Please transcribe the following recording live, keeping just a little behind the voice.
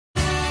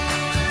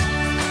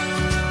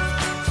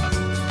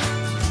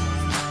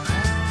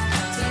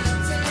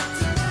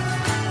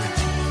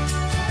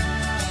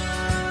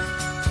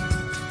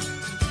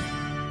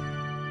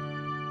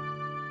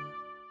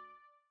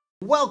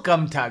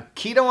Welcome to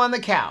Keto on the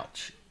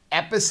Couch,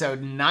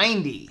 episode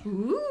 90.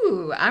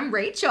 Ooh, I'm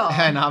Rachel.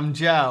 And I'm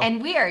Joe.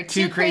 And we are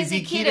two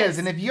crazy ketos.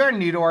 And if you're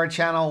new to our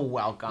channel,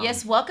 welcome.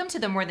 Yes, welcome to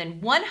the more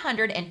than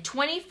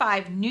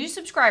 125 new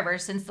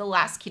subscribers since the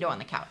last Keto on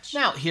the Couch.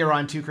 Now, here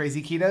on Two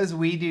Crazy Ketos,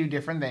 we do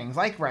different things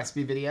like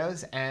recipe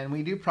videos, and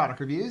we do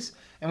product reviews,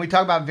 and we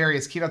talk about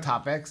various keto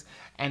topics.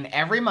 And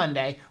every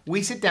Monday,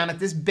 we sit down at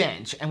this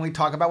bench and we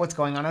talk about what's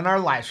going on in our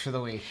lives for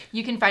the week.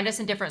 You can find us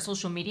in different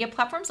social media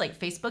platforms like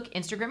Facebook,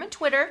 Instagram, and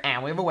Twitter.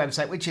 And we have a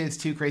website, which is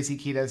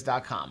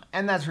twocrazyketos.com.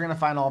 And that's where you're going to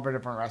find all of our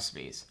different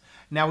recipes.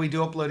 Now, we do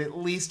upload at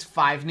least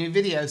 5 new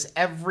videos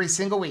every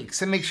single week,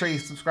 so make sure you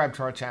subscribe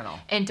to our channel.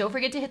 And don't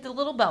forget to hit the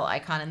little bell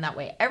icon, and that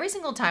way, every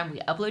single time we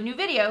upload a new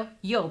video,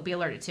 you'll be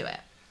alerted to it.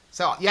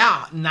 So,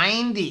 yeah,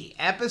 90.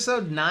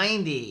 Episode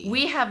 90.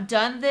 We have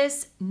done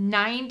this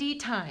 90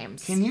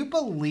 times. Can you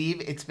believe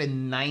it's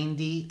been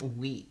 90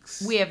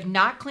 weeks? We have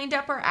not cleaned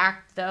up our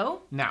act,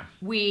 though. No.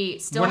 We're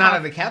not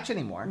on the couch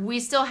anymore.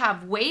 We still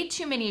have way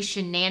too many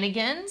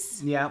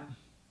shenanigans. Yeah.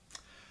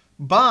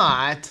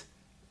 But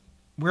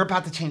we're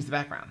about to change the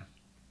background.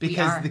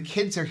 Because the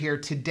kids are here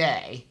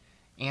today,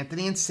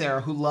 Anthony and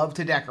Sarah, who love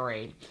to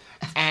decorate.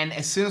 And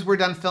as soon as we're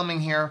done filming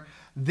here,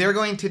 they're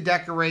going to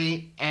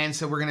decorate, and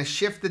so we're going to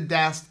shift the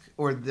desk,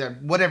 or the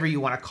whatever you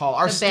want to call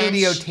our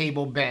studio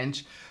table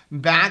bench,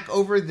 back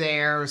over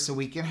there so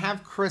we can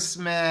have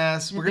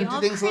Christmas. We're going to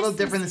do things a little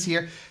different this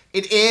year.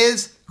 It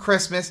is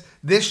Christmas.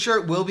 This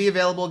shirt will be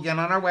available again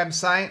on our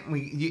website.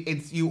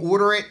 You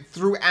order it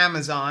through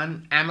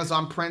Amazon.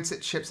 Amazon prints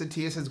it, ships it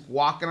to you. It says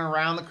walking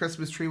around the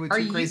Christmas tree with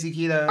two crazy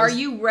ketos. Are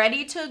you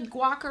ready to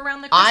walk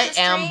around the Christmas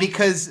tree? I am,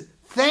 because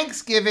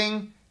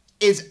Thanksgiving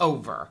is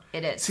over.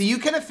 It is. So you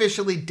can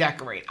officially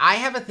decorate. I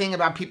have a thing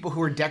about people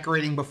who are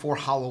decorating before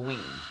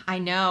Halloween. I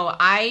know.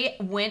 I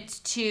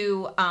went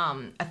to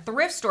a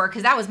thrift store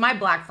because that was my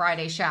Black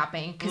Friday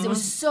shopping, because it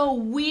was so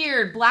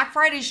weird. Black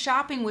Friday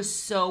shopping was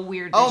so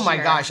weird this Oh my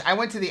year. gosh. I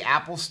went to the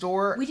Apple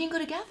store. We didn't go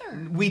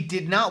together. We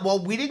did not.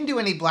 Well, we didn't do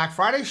any Black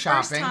Friday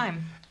shopping. First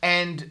time.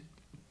 And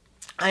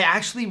I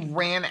actually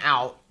ran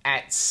out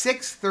at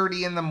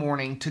 6:30 in the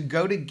morning to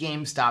go to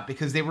GameStop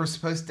because they were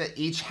supposed to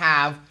each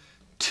have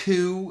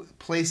 2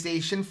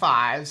 PlayStation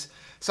 5s.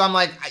 So I'm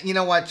like, you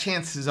know what?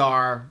 Chances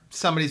are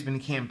somebody's been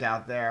camped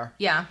out there.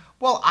 Yeah.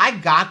 Well, I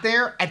got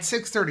there at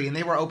 6:30 and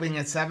they were opening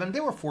at 7.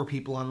 There were 4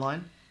 people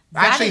online.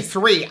 Actually,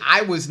 3.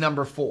 I was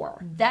number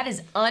 4. That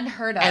is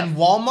unheard of. And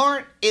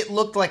Walmart, it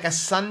looked like a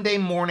Sunday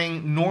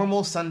morning,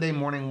 normal Sunday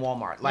morning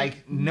Walmart.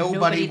 Like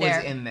nobody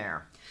was in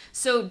there.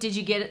 So did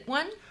you get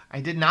one?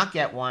 I did not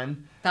get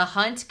one. The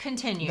hunt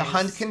continues. The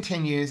hunt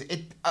continues.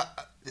 It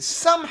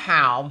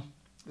somehow,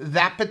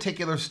 that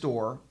particular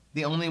store,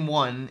 the only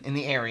one in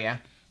the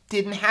area,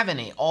 didn't have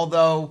any.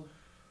 Although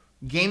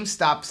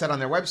GameStop said on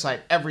their website,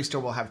 every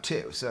store will have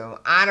 2. So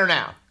I don't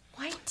know.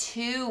 Why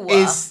 2?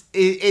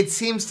 It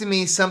seems to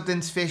me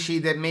something's fishy,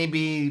 that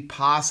maybe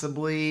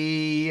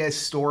possibly a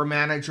store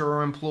manager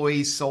or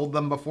employee sold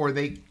them before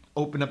they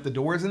opened up the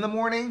doors in the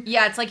morning.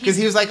 Yeah, it's like because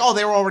he was like, oh,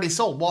 they were already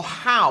sold. Well,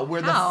 how?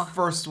 We're how? The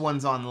first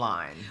ones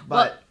online.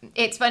 But well,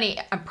 it's funny.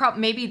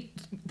 Maybe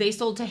they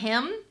sold to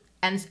him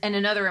and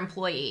another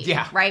employee.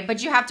 Yeah. Right?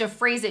 But you have to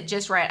phrase it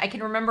just right. I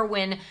can remember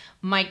when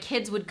my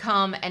kids would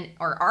come,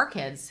 or our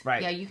kids.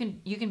 Right. Yeah, you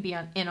can be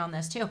in on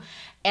this too.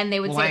 And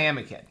they would say, I am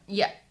a kid.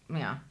 Yeah.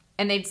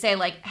 And they'd say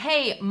like,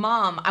 hey,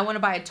 Mom, I want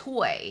to buy a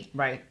toy.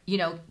 Right. You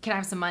know, can I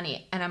have some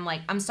money? And I'm like,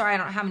 I'm sorry, I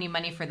don't have any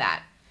money for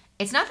that.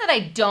 It's not that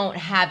I don't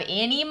have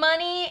any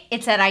money.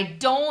 It's that I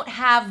don't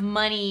have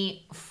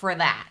money for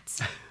that.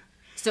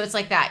 So it's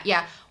like that.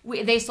 Yeah.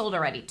 They sold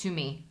already to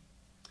me.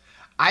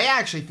 I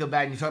actually feel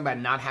bad when you talk about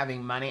not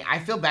having money. I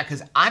feel bad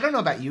because I don't know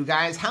about you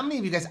guys. How many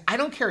of you guys, I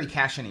don't carry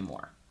cash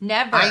anymore.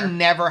 Never. I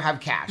never have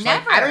cash.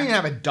 Never. Like, I don't even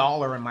have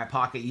 $1 in my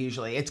pocket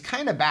usually. It's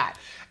kind of bad.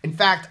 In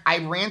fact, I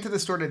ran to the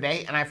store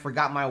today and I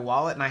forgot my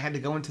wallet, and I had to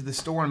go into the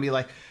store and be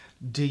like,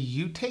 do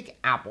you take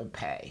Apple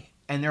Pay?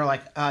 And they're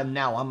like,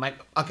 no. I'm like,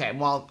 okay,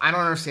 well, I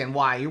don't understand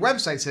why. Your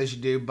website says you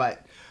do,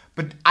 but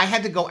I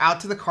had to go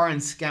out to the car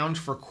and scrounge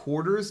for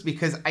quarters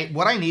because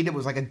what I needed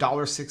was like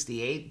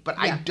 $1.68, but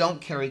I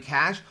don't carry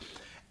cash.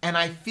 And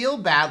I feel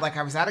bad. Like,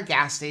 I was at a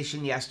gas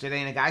station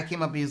yesterday and a guy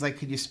came up and he was like,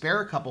 could you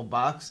spare a couple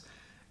bucks?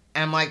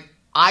 And I'm like,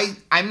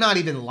 I'm not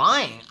even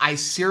lying. I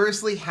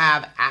seriously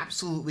have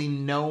absolutely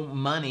no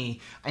money.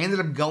 I ended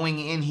up going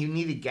in. He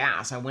needed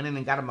gas. I went in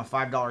and got him a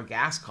 $5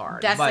 gas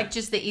card. That's like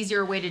just the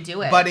easier way to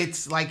do it. But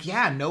it's like,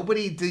 yeah,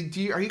 nobody.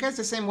 Are you guys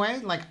the same way?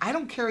 Like, I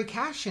don't carry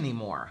cash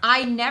anymore.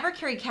 I never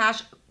carry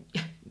cash.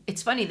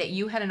 It's funny that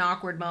you had an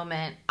awkward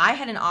moment. I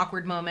had an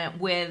awkward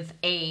moment with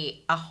a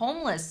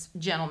homeless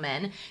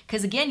gentleman.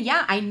 Because again,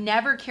 yeah, I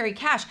never carry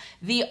cash.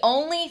 The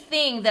only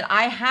thing that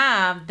I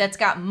have that's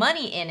got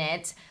money in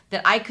it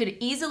that I could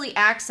easily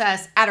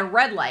access at a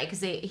red light,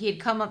 because he had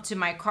come up to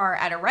my car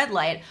at a red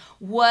light,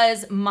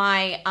 was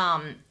my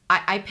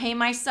I pay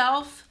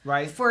myself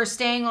for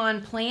staying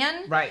on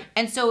plan. Right.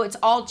 And so it's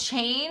all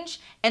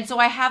change. And so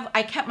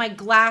I kept my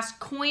glass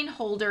coin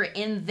holder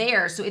in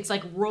there. So it's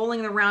like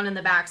rolling around in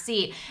the back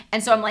seat.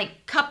 And so I'm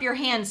like, cup your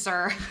hand,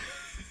 sir.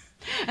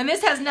 And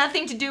this has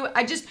nothing to do,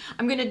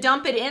 I'm going to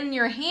dump it in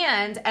your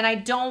hand, and I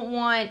don't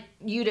want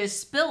you to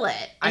spill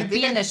it and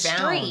be in the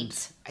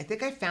street. I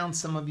think I found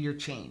some of your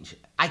change.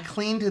 I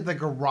cleaned the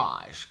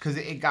garage because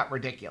it got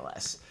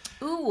ridiculous.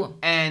 Ooh.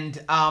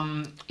 And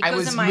I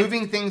was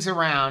moving things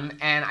around,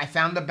 and I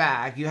found a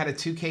bag. You had a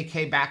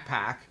 2KK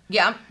backpack.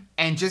 Yeah.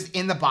 And just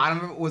in the bottom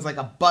of it was like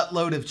a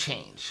buttload of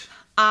change.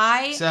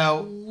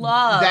 So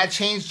love that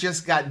change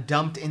just got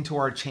dumped into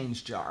our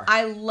change jar.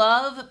 I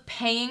love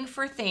paying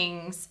for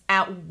things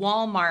at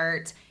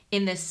Walmart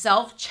in the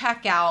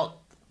self-checkout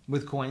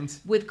with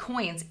coins.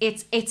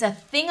 It's a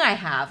thing I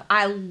have.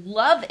 I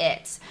love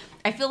it.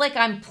 I feel like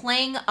I'm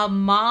playing a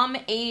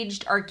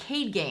mom-aged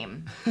arcade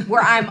game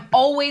where I'm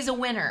always a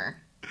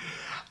winner.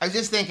 I was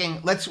just thinking,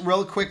 let's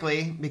real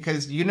quickly,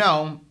 because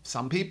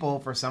some people,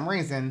 for some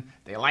reason,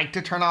 they like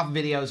to turn off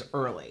videos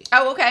early.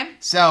 Oh, okay.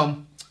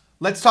 So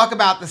let's talk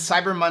about the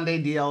Cyber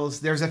Monday deals.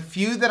 There's a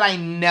few that I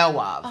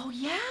know of. Oh,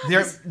 yeah.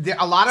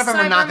 A lot of them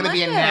are not going to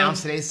be Monday.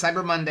 announced. Today's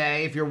Cyber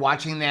Monday, if you're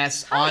watching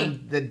this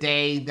on the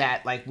day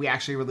that we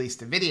actually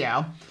released the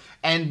video.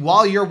 And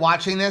while you're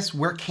watching this,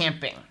 we're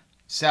camping.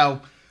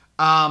 So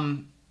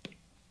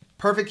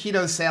Perfect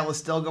Keto sale is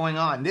still going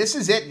on. This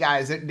is it,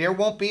 guys. There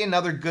won't be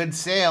another good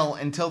sale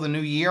until the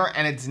new year,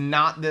 and it's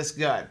not this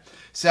good.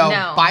 So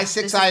buy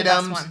 6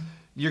 items.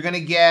 You're going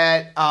to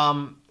get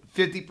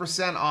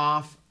 50%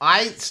 off.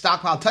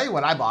 I'll tell you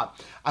what I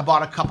bought. I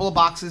bought a couple of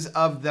boxes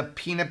of the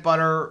peanut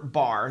butter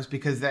bars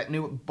because that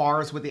new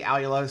bars with the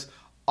allulose,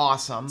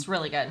 awesome. It's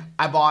really good.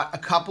 I bought a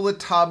couple of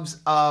tubs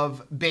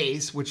of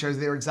base, which are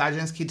their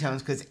exogenous ketones,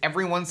 because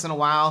every once in a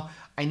while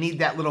I need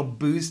that little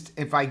boost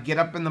if I get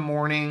up in the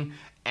morning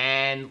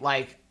and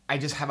I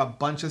just have a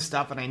bunch of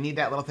stuff and I need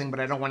that little thing, but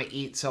I don't want to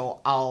eat, so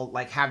I'll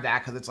have that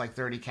because it's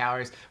 30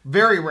 calories.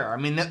 Very rare. I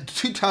mean,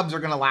 2 tubs are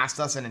going to last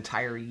us an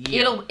entire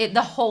year.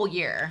 The whole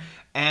year.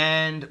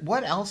 And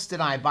what else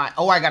did I buy?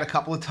 Oh, I got a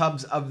couple of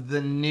tubs of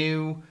the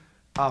new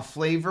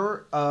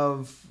flavor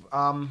of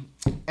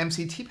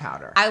MCT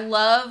powder. I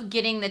love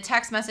getting the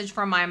text message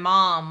from my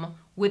mom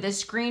with a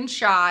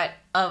screenshot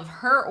of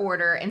her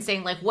order and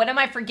saying, what am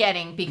I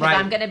forgetting? Because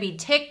I'm going to be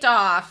ticked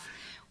off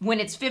when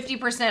it's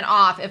 50%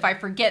 off if I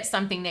forget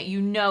something that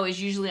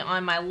is usually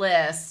on my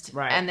list,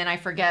 and then I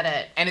forget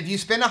it. And if you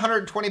spend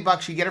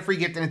 $120, you get a free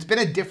gift, and it's been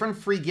a different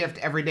free gift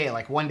every day.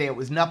 One day it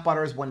was nut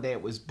butters, one day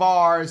it was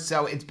bars,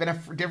 so it's been a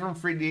different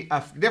free gift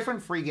every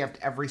single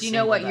day. Do you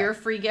know what your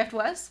free gift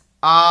was?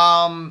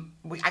 I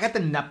got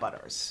the nut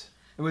butters.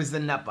 It was the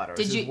nut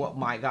butters. What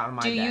I got on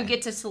my day. Do you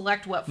get to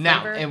select what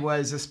flavor? No, it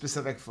was a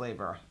specific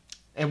flavor.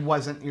 It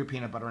wasn't your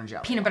peanut butter and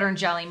jelly. Peanut butter and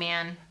jelly,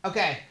 man.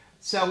 Okay,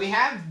 so we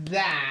have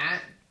that.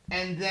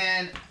 And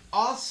then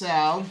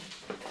also,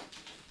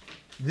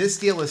 this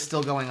deal is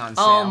still going on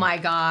sale. Oh my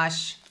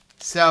gosh.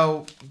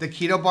 So the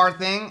keto bar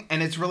thing,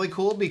 and it's really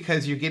cool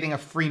because you're getting a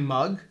free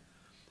mug.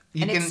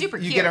 It's super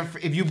cute.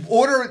 If you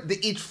order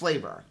each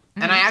flavor,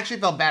 and I actually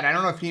felt bad. I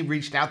don't know if he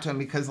reached out to him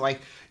because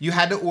you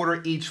had to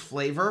order each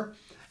flavor,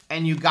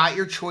 and you got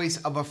your choice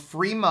of a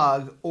free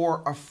mug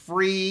or a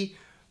free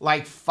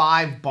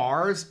 5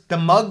 bars. The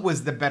mug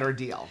was the better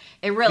deal.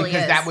 It really is.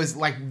 Because that was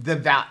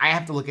I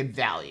have to look at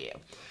value.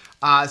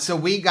 So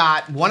we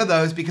got one of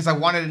those because I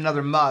wanted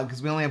another mug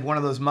because we only have one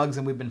of those mugs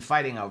and we've been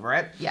fighting over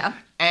it. Yeah.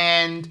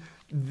 And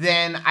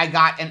then I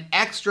got an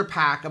extra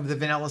pack of the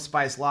vanilla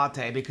spice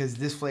latte because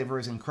this flavor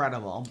is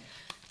incredible.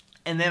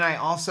 And then I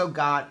also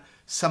got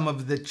some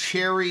of the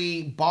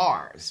cherry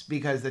bars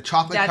because the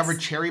chocolate-covered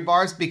cherry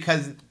bars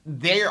because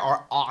they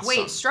are awesome.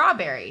 Wait,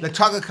 strawberry. The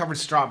chocolate-covered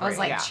strawberry,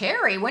 I was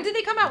cherry? When did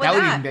they come out with that?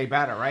 That would even be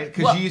better, right?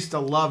 Because you used to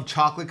love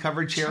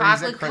chocolate-covered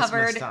cherries at Christmas time.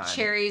 Chocolate-covered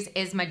cherries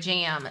is my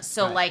jam.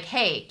 So,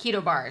 hey,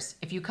 keto bars,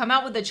 if you come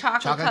out with the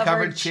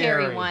chocolate-covered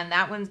cherry one,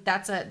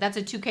 that's a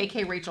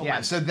 2KK Rachel one.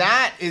 Yeah, so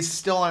that is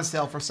still on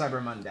sale for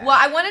Cyber Monday. Well,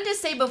 I wanted to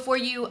say before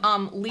you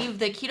leave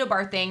the keto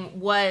bar thing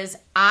was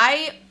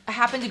I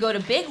happened to go to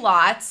Big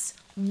Lots,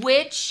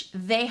 which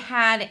they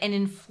had an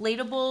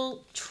inflatable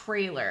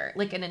trailer,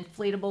 an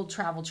inflatable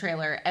travel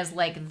trailer as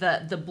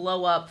the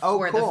blow up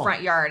for the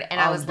front yard.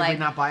 And I was did we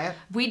not buy it?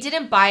 We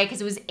didn't buy it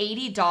because it was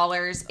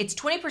 $80. It's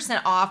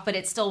 20% off, but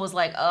it still was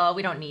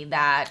we don't need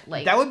that.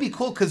 That would be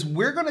cool because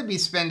we're going to be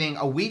spending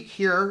a week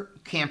here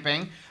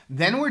camping.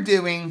 Then we're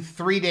doing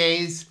 3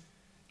 days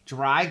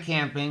dry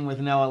camping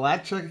with no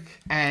electric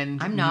and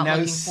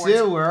no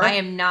sewer. I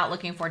am not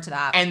looking forward to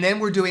that. And then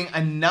we're doing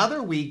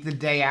another week the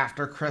day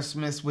after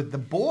Christmas with the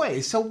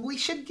boys. So we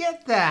should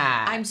get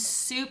that. I'm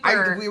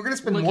super we're going to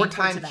spend more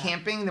time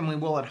camping than we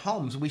will at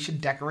home, so we should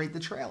decorate the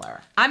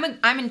trailer. I'm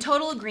in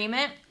total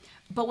agreement.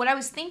 But what I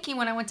was thinking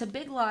when I went to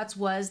Big Lots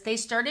was they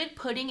started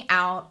putting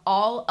out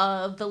all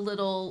of the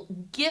little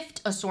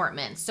gift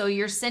assortments. So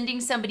you're sending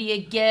somebody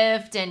a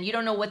gift and you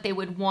don't know what they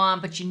would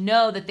want, but you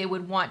know that they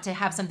would want to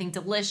have something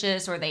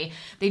delicious or they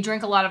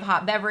drink a lot of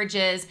hot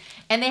beverages.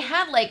 And they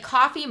had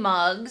coffee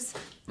mugs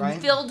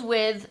filled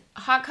with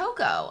hot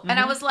cocoa. Mm-hmm. And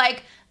I was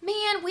like,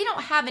 man, we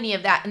don't have any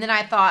of that. And then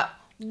I thought,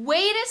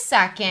 wait a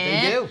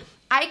second. They do.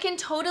 I can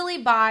totally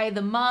buy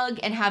the mug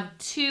and have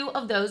 2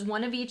 of those,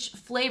 1 of each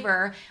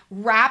flavor,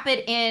 wrap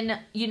it in,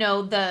 you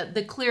know,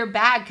 the clear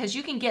bag, because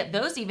you can get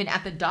those even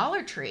at the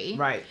Dollar Tree.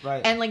 Right.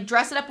 And like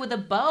dress it up with a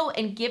bow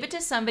and give it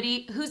to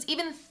somebody who's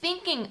even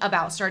thinking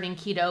about starting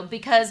keto,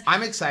 because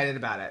I'm excited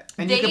about it.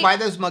 And you can buy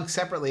those mugs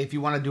separately if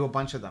you want to do a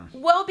bunch of them.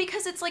 Well,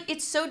 because it's like,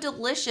 it's so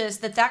delicious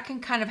that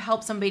can kind of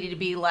help somebody to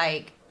be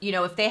like, you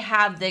know, if they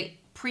have the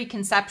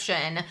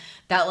preconception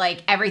that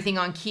like everything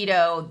on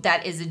keto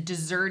that is a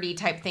desserty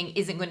type thing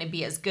isn't going to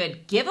be as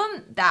good, give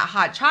them that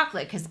hot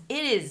chocolate, because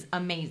it is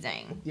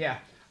amazing. Yeah.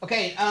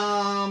 Okay.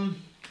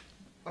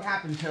 What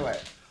happened to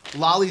it?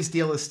 Lolly's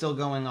deal is still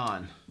going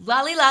on.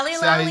 Lolly.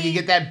 So you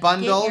get that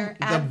bundle,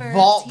 the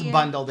Vault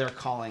bundle, they're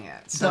calling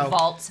it. So the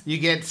Vault. You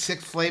get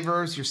 6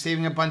 flavors. You're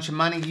saving a bunch of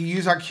money. You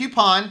use our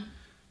coupon,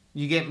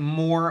 you get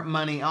more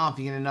money off.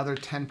 You get another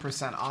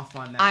 10% off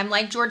on that. I'm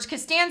like George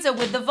Costanza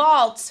with the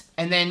Vault.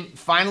 And then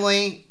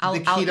finally, I'll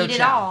the Keto eat it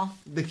Chow. all.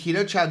 The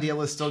Keto Chow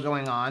deal is still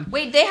going on.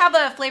 Wait, they have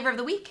a flavor of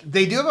the week?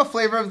 They do have a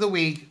flavor of the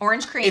week.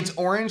 Orange cream. It's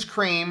orange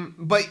cream,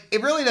 but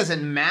it really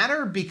doesn't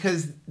matter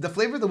because the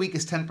flavor of the week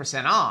is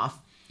 10% off.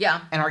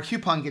 Yeah. And our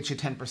coupon gets you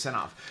 10%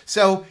 off.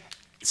 So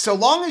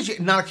long as you,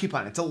 not a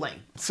coupon, it's a link.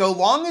 So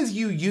long as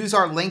you use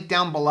our link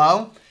down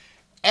below,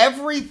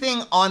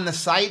 everything on the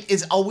site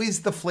is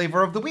always the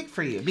flavor of the week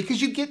for you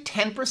because you get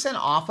 10%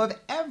 off of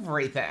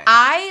everything.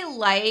 I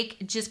like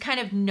just kind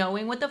of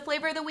knowing what the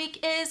flavor of the week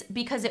is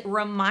because it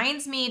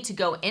reminds me to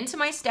go into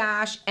my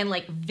stash and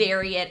like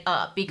vary it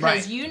up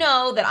because you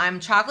know that I'm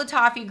chocolate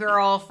toffee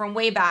girl from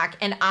way back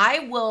and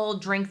I will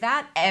drink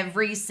that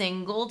every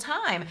single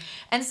time.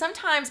 And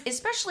sometimes,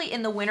 especially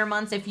in the winter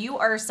months, if you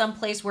are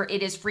someplace where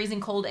it is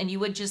freezing cold and you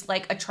would just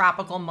like a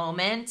tropical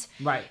moment,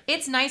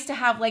 it's nice to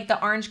have like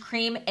the orange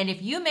cream, and if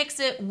you mix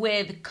it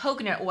with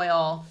coconut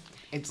oil,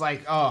 it's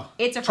like,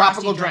 it's a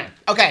tropical drink.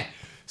 Okay,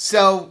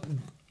 so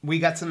we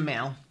got some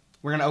mail.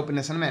 We're going to open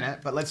this in a minute,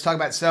 but let's talk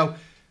about, so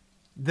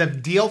the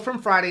deal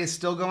from Friday is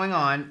still going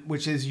on,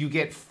 which is you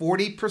get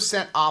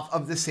 40% off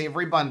of the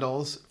savory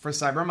bundles for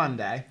Cyber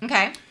Monday.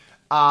 Okay.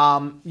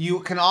 You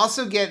can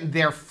also get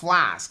their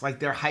flask, like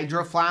their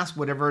hydro flask,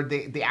 whatever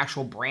the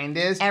actual brand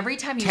is. Every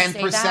time you 10%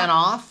 say that,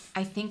 off.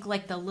 I think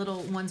like the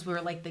little ones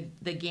were like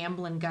the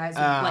gambling guys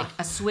with like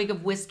a swig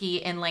of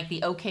whiskey and like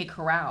the OK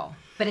Corral.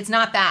 But it's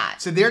not that.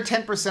 So they're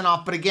 10%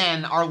 off, but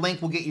again, our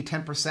link will get you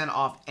 10%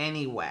 off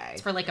anyway.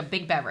 It's for like a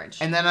big beverage.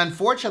 And then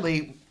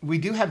unfortunately, we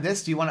do have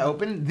this. Do you want to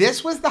open?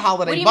 This was the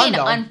holiday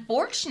bundle. What do you mean,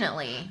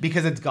 unfortunately?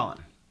 Because it's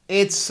gone.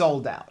 It's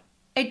sold out.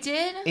 It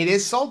did? It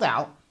is sold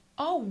out.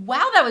 Oh,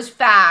 wow, that was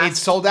fast. It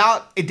sold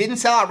out. It didn't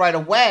sell out right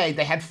away.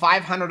 They had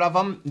 500 of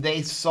them.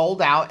 They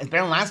sold out.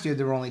 Apparently last year,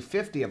 there were only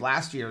 50 of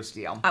last year's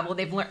deal. Well,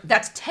 they've learned.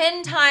 That's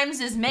 10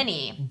 times as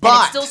many, but and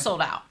it's still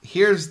sold out.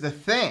 Here's the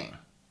thing.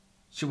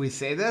 Should we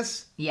say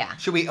this? Yeah.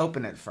 Should we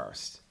open it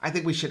first? I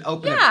think we should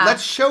open it.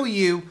 Let's show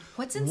you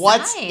what's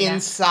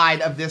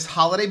inside of this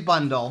holiday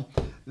bundle.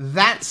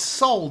 That's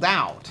sold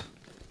out.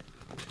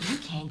 You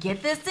can't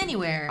get this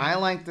anywhere. I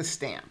like the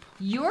stamp.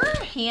 Your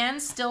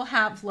hands still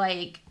have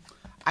like...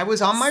 I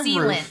was on my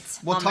roof.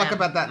 We'll talk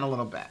about that in a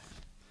little bit.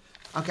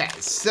 Okay,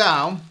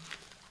 so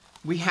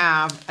we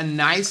have a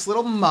nice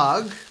little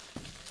mug.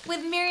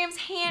 With Miriam's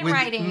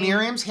handwriting. With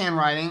Miriam's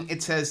handwriting.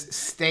 It says,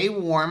 stay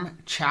warm,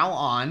 chow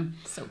on.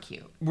 So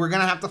cute. We're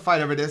going to have to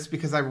fight over this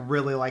because I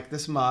really like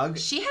this mug.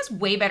 She has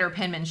way better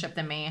penmanship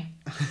than me.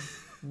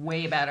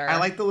 Way better. I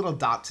like the little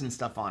dots and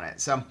stuff on it.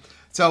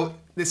 So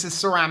this is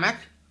ceramic.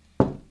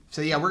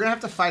 So yeah, we're going to have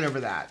to fight over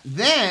that.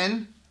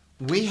 Then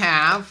we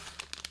have...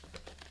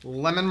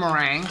 lemon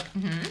meringue,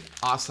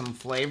 awesome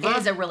flavor. It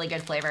is a really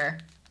good flavor.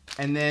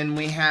 And then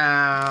we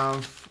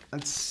have,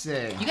 let's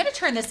see. You got to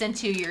turn this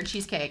into your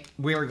cheesecake.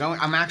 We are going,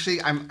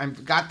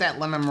 I've got that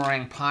lemon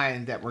meringue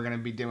pie that we're going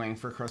to be doing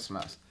for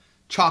Christmas.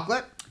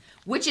 Chocolate.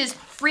 Which is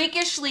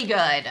freakishly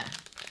good.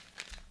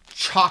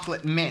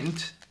 Chocolate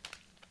mint.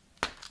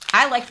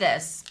 I like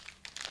this.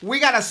 We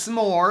got a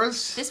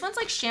s'mores. This one's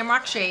like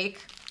shamrock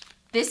shake.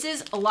 This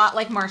is a lot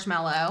like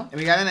marshmallow. And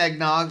we got an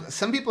eggnog.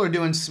 Some people are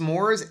doing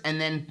s'mores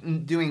and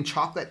then doing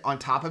chocolate on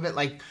top of it.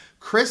 Like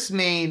Chris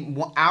made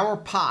our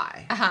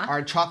pie,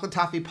 our chocolate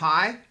toffee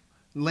pie.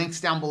 Links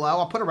down below.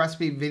 I'll put a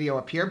recipe video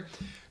up here.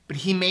 But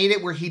he made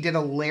it where he did a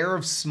layer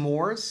of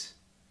s'mores,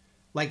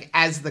 like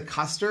as the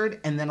custard,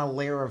 and then a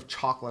layer of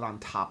chocolate on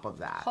top of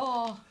that.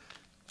 Oh.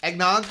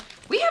 Eggnog.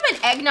 We have an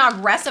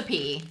eggnog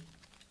recipe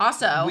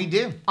also. We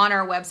do. On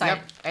our website.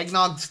 Yep.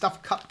 Eggnog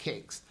stuffed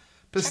cupcakes.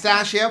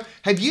 Pistachio.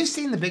 Have you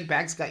seen the big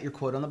bag's got your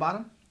quote on the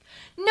bottom?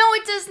 No,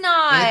 it does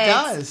not. It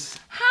does.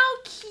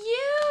 How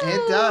cute.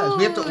 It does.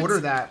 We have to order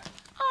that.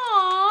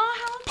 Aw,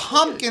 how cute.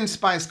 Pumpkin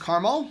spice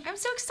caramel. I'm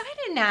so excited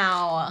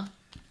now.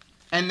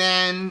 And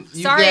then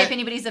you Sorry if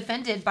anybody's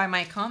offended by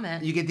my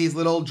comment. You get these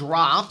little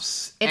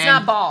drops. It's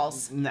not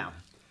balls. No.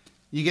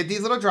 You get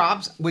these little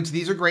drops, which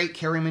these are great.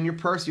 Carry them in your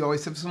purse. You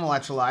always have some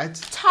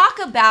electrolytes. Talk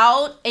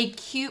about a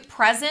cute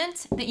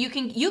present that you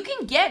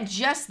can get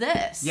just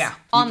this. Yeah.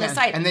 On the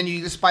site. And then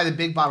you just buy the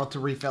big bottle to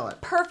refill it.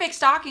 Perfect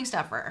stocking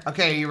stuffer.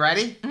 Okay, are you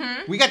ready?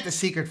 We got the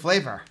secret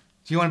flavor.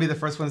 Do you want to be the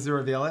first ones to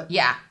reveal it?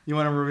 Yeah. You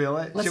want to reveal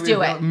it? Let's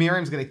do it.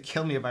 Miriam's going to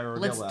kill me if I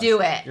reveal this. Let's do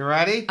it. You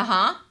ready?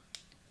 Uh-huh.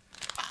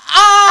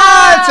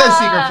 Ah! It's a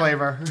secret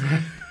flavor.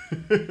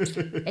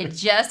 It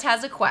just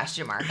has a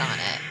question mark on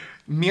it.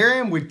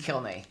 Miriam would kill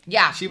me.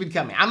 Yeah. She would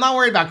kill me. I'm not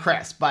worried about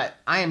Chris, but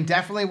I am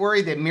definitely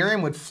worried that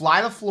Miriam would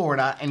fly to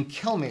Florida and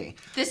kill me.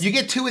 You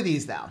get 2 of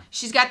these, though.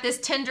 She's got this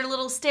tender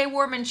little stay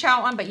warm and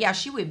chow on, but yeah,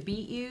 she would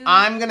beat you.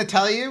 I'm going to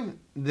tell you,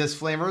 this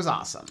flavor is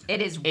awesome.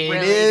 It is really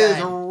good. It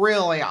is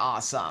really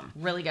awesome.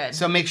 Really good.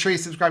 So make sure you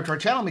subscribe to our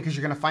channel because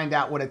you're going to find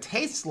out what it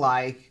tastes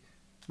like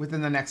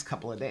within the next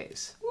couple of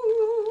days.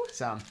 Woo.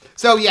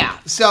 So yeah.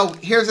 So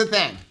here's the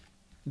thing.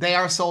 They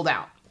are sold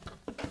out.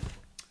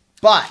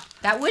 But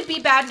that would be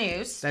bad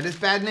news. That is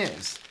bad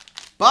news.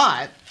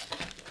 But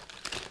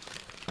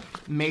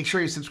make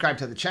sure you subscribe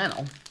to the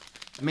channel.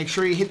 Make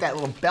sure you hit that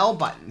little bell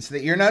button so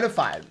that you're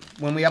notified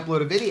when we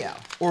upload a video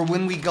or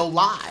when we go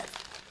live.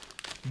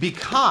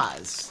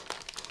 Because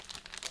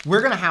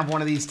we're going to have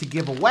one of these to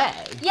give away.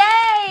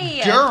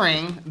 Yay!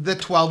 During the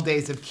 12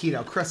 days of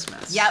Keto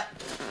Christmas. Yep.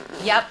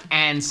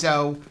 And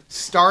so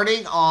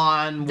starting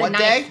on what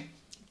day?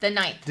 The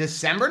 9th.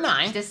 December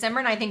 9th.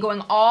 December 9th and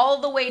going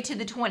all the way to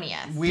the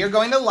 20th. We are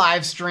going to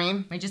live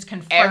stream. We just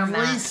confirm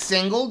every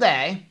single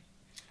day.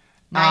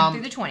 9th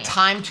through the 20th.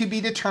 Time to be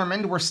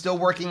determined. We're still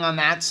working on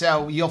that.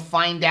 So you'll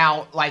find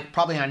out like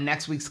probably on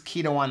next week's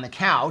Keto on the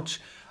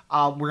Couch.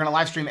 We're going to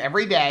live stream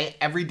every day.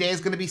 Every day is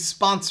going to be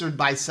sponsored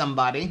by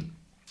somebody.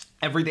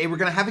 Every day we're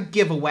going to have a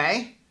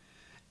giveaway.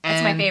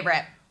 That's my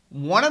favorite.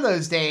 One of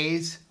those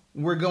days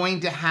we're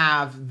going to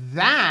have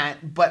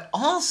that, but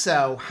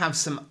also have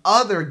some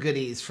other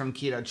goodies from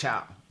Keto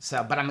Chow.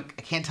 So, but I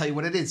can't tell you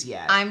what it is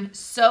yet. I'm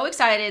so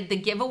excited. The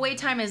giveaway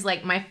time is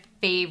like my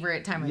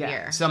favorite time of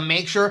year. So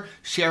make sure,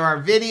 share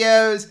our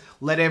videos,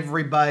 let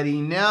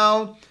everybody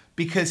know,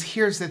 because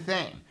here's the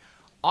thing.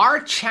 Our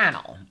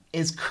channel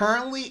is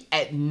currently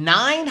at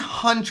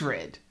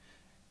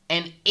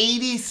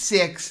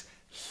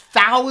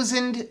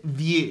 986,000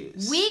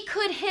 views. We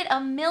could hit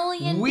 1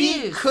 million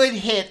views. We could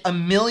hit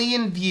 1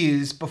 million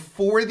views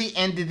before the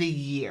end of the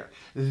year.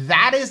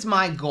 That is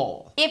my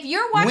goal. If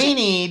you're watching, we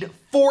need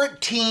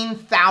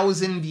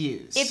 14,000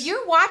 views. If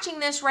you're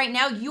watching this right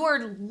now, you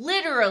are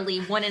literally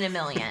 1 in a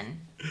million.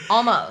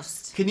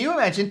 Almost. Can you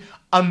imagine?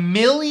 1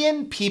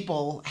 million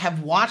people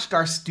have watched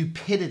our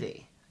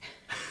stupidity.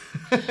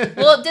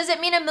 Well, does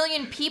it mean 1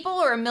 million people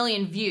or 1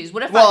 million views?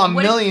 What if? Well, 1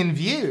 million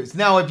views.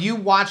 Now, if you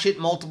watch it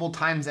multiple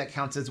times, that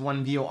counts as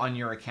 1 view on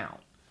your account.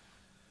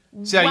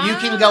 So you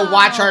can go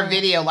watch our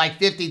video like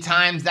 50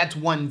 times. That's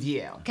 1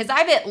 view. Because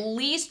I've at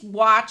least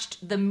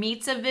watched the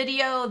Meetza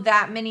video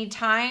that many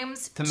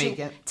times to make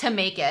it. To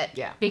make it.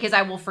 Yeah. Because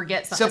I will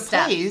forget some stuff.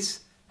 So please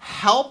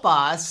help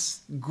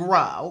us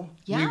grow.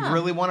 Yeah. We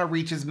really want to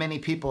reach as many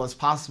people as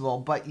possible.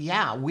 But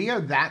yeah, we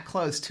are that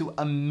close to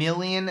 1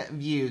 million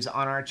views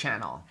on our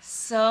channel.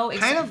 So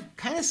kind of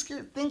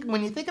scared.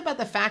 When you think about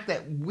the fact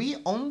that we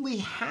only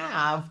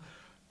have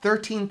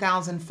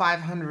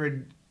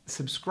 13,500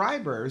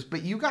 subscribers,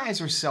 but you guys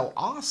are so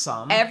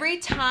awesome. Every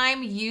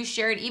time you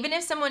share it, even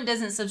if someone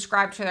doesn't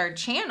subscribe to our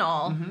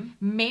channel,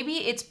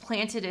 maybe it's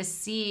planted a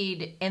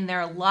seed in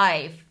their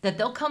life that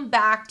they'll come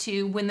back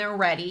to when they're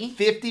ready.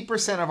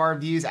 50% of our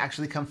views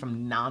actually come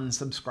from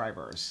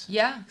non-subscribers.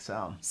 Yeah.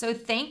 So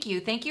thank you.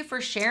 Thank you for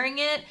sharing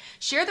it.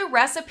 Share the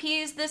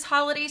recipes this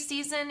holiday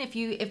season.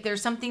 If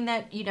there's something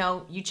that,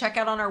 you check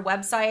out on our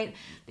website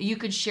that you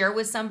could share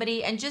with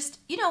somebody, and just,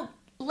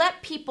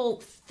 let people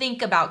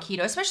think about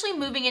keto, especially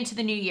moving into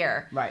the new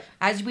year. Right.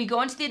 As we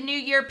go into the new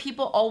year,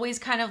 people always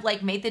kind of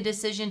like make the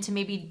decision to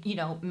maybe,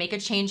 make a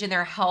change in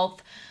their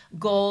health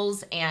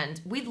goals.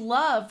 And we'd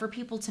love for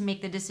people to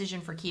make the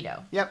decision for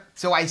keto. Yep.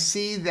 So I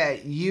see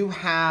that you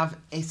have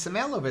some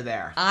mail over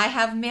there. I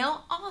have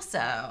mail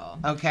also.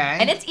 Okay.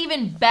 And it's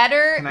even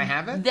better. Can I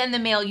have it? Than the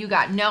mail you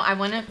got. No, I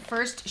want to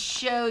first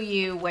show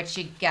you what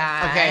you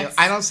got. Okay.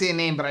 I don't see a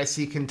name, but I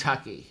see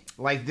Kentucky.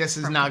 Like, this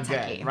is not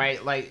Kentucky. Good,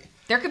 right? Like,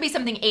 there could be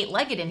something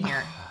 8-legged in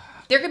here.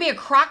 There could be a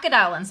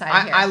crocodile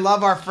inside here. I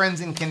love our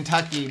friends in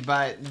Kentucky,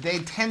 but they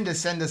tend to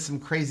send us some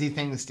crazy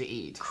things to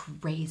eat.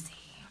 Crazy.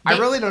 I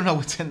really don't know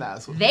what's in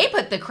those. They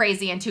put the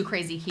crazy in 2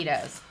 Crazy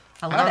Ketos.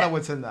 I don't know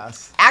what's in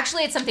this.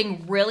 Actually, it's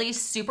something really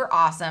super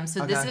awesome.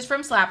 So this is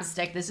from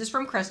Slap-a-Stick. This is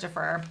from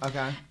Christopher.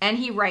 Okay. And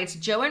he writes,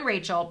 Joe and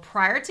Rachel,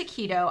 prior to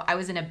keto, I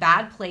was in a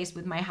bad place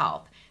with my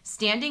health.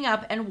 Standing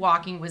up and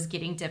walking was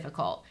getting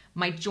difficult.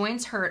 My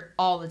joints hurt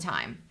all the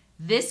time.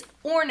 This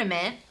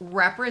ornament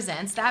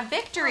represents that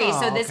victory. Oh,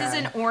 so this is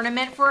an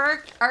ornament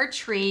for our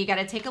tree. You got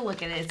to take a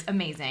look at it. It's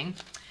amazing.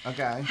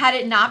 Okay. Had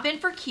it not been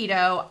for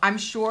keto, I'm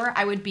sure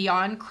I would be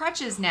on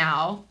crutches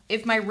now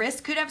if my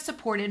wrist could have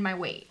supported my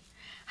weight.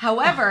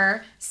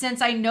 However,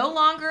 since I no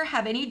longer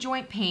have any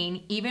joint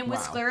pain, even with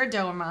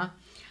scleroderma,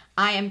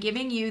 I am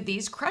giving you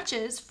these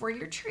crutches for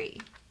your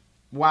tree.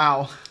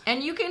 Wow.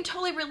 And you can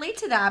totally relate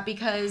to that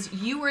because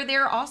you were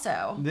there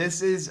also.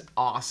 This is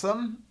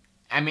awesome.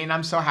 I mean,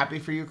 I'm so happy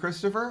for you,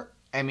 Christopher.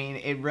 I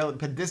mean,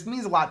 but this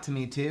means a lot to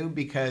me too,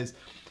 because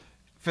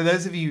for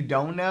those of you who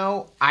don't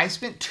know, I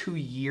spent 2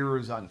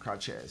 years on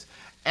crutches.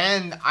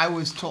 And I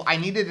was told I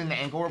needed an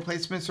ankle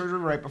replacement surgery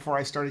right before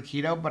I started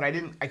keto, but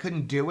I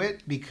couldn't do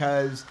it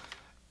because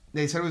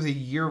they said it was a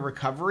year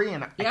recovery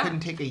and I couldn't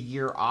take a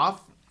year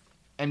off.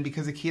 And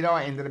because of keto,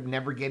 I ended up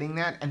never getting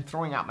that and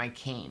throwing out my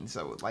cane.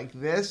 So like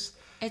this,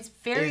 it's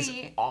very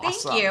is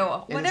awesome. Thank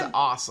you. It is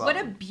awesome. What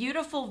a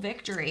beautiful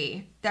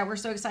victory that we're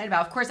so excited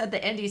about. Of course, at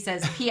the end he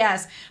says,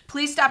 "P.S.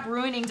 Please stop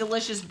ruining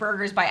delicious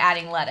burgers by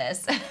adding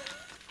lettuce."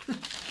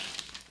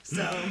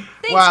 So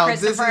thanks, wow,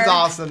 Christopher. This is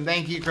awesome.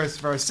 Thank you,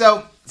 Christopher.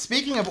 So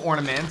speaking of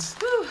ornaments,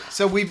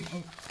 so we've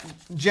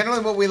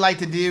generally what we like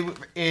to do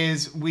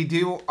is we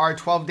do our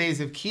 12 days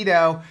of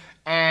keto.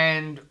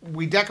 And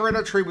we decorate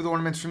our tree with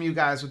ornaments from you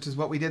guys, which is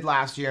what we did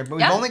last year. But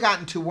we've only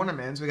gotten 2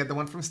 ornaments. We got the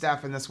one from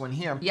Steph and this one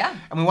here. Yeah.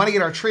 And we want to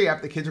get our tree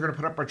up. The kids are going to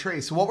put up our tree.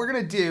 So what we're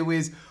going to do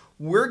is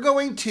we're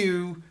going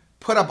to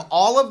put up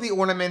all of the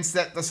ornaments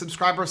that the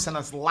subscribers sent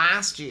us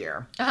last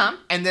year.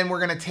 And then we're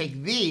going to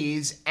take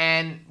these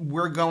and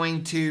we're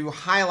going to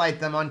highlight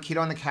them on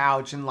Keto on the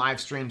Couch and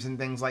live streams and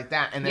things like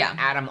that. And then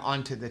add them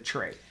onto the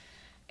tree.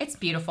 It's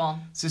beautiful.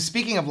 So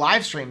speaking of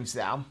live streams,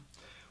 though,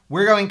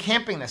 we're going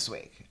camping this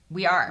week.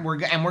 We are. We're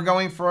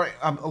going for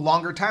a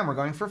longer time. We're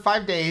going for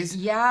 5 days.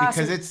 Yeah.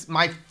 Because it's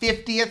my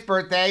 50th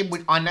birthday.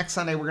 On next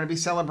Sunday, we're going to be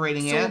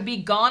celebrating it. So we'll be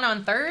gone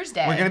on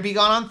Thursday. We're going to be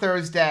gone on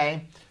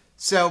Thursday.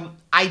 So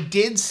I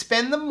did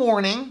spend the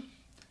morning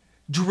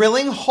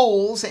drilling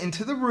holes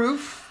into the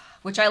roof.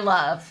 Which I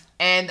love.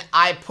 And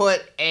I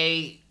put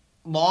a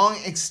long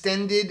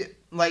extended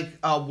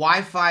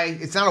Wi-Fi.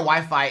 It's not a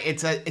Wi-Fi.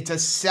 It's a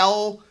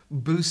cell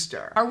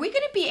booster. Are we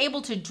going to be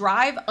able to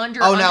drive under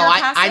Oh no,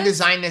 underpasses? I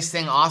designed this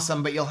thing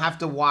awesome, but you'll have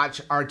to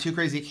watch our 2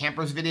 Crazy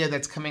Campers video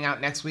that's coming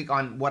out next week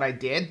on what I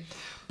did.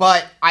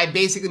 But I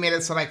basically made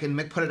it so that I can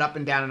put it up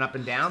and down and up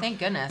and down. Thank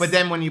goodness. But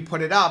then when you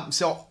put it up,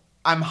 so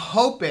I'm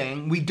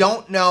hoping, we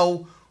don't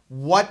know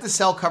what the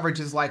cell coverage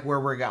is like where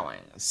we're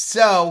going.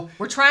 So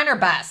we're trying our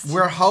best.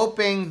 We're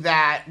hoping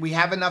that we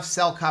have enough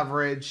cell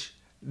coverage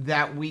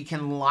that we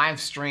can live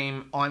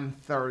stream on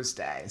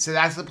Thursday. So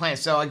that's the plan.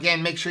 So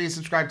again, make sure you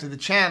subscribe to the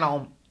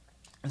channel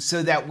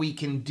so that we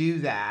can do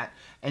that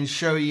and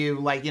show you,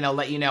 let you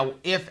know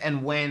if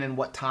and when and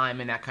what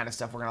time and that kind of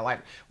stuff we're going to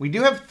live. We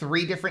do have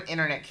 3 different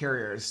internet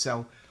carriers,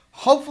 so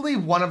hopefully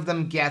one of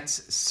them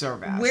gets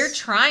service. We're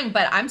trying,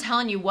 but I'm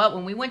telling you what,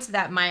 when we went to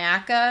that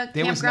Mayaca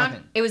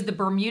campground, it was the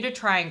Bermuda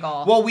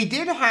Triangle. Well, we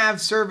did have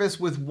service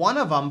with one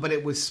of them, but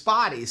it was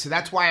spotty. So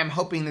that's why I'm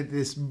hoping that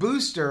this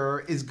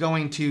booster is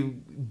going to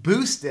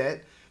boost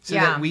it so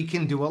that we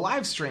can do a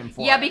live stream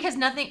for it. Yeah, because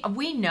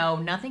we know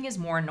nothing is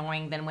more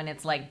annoying than when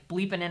it's like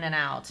bleeping in and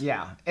out.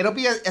 Yeah, it'll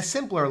be a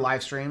simpler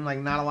live stream, like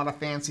not a lot of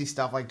fancy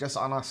stuff, like just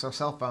on our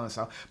cell phone and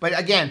stuff. But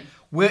again,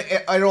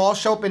 it'll all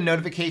show up in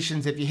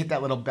notifications if you hit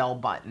that little bell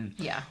button.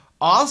 Yeah.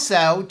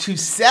 Also, to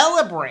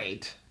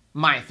celebrate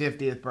my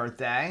 50th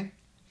birthday,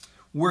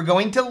 we're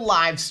going to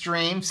live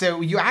stream.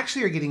 So you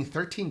actually are getting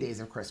 13 days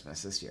of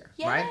Christmas this year,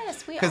 right?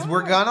 Yes, we are. Because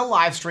we're going to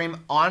live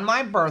stream on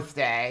my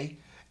birthday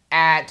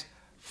at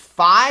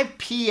 5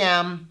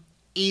 p.m.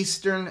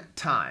 Eastern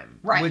time,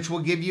 right? Which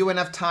will give you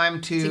enough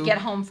time to get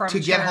home from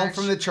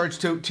the church,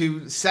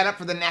 to set up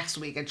for the next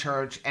week at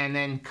church, and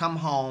then come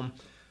home,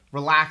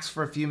 relax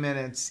for a few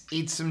minutes,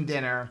 eat some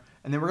dinner,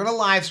 and then we're gonna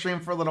live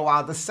stream for a little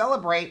while to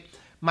celebrate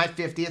my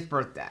 50th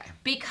birthday.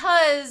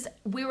 Because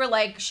we were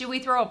like, should we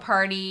throw a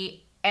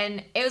party?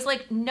 And it was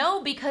like,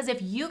 no, because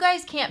if you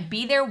guys can't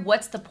be there,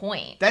 what's the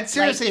point? That's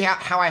seriously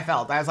how I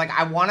felt. I was like,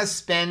 I want to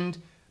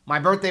spend my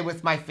birthday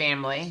with my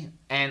family,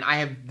 and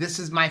this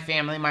is my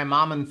family. My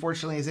mom,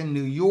 unfortunately, is in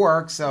New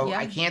York, so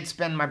I can't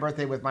spend my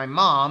birthday with my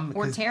mom.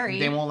 Or Terry.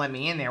 They won't let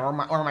me in there, or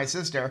my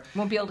sister.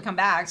 Won't be able to come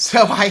back.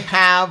 So I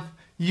have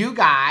you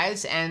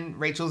guys, and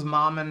Rachel's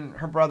mom and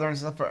her brother and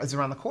stuff is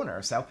around the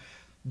corner. So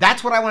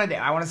that's what I want to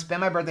do. I want to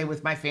spend my birthday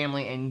with my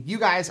family, and you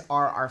guys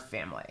are our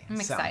family. I'm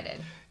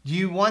excited. Do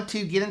you want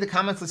to get into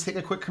comments? Let's take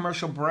a quick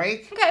commercial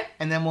break. Okay.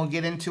 And then we'll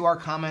get into our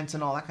comments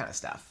and all that kind of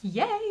stuff.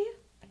 Yay.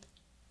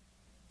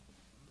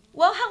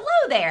 Well,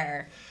 hello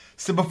there.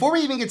 So before we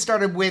even get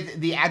started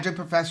with the Adjunct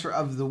Professor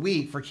of the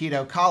Week for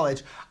Keto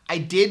College, I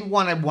did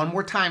want to one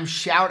more time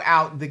shout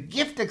out the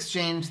gift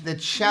exchange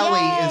that Shelly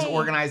is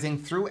organizing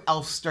through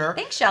Elfster.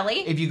 Thanks,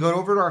 Shelly. If you go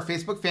over to our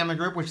Facebook family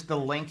group, which the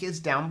link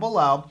is down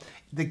below,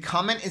 the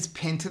comment is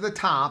pinned to the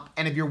top.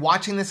 And if you're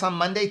watching this on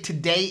Monday,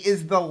 today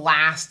is the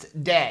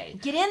last day.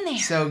 Get in there.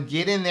 So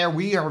get in there.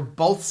 We are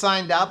both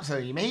signed up, so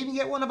you may even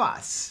get one of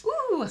us.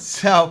 Ooh.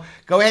 So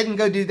go ahead and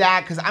go do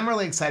that, because I'm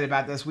really excited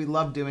about this. We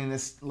love doing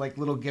this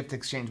little gift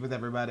exchange with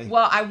everybody.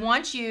 Well, I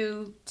want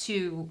you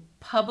to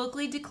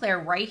publicly declare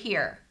right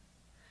here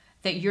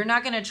that you're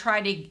not going to try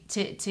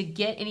to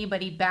get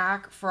anybody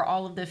back for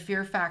all of the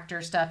Fear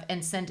Factor stuff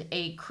and send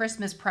a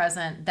Christmas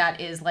present that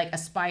is like a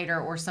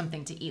spider or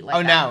something to eat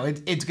like that. Oh, no.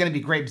 It's going to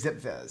be grape Zip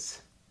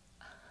Fizz.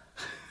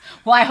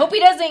 Well, I hope you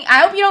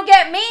don't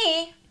get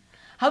me.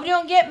 Hope you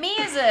don't get me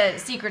as a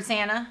Secret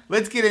Santa.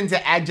 Let's get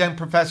into Adjunct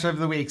Professor of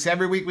the Week. So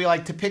every week we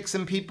like to pick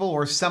some people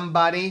or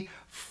somebody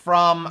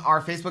from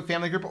our Facebook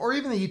family group or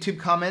even the YouTube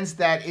comments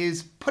that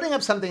is putting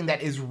up something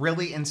that is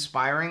really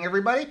inspiring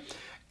everybody.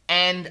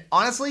 And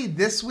honestly,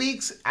 this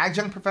week's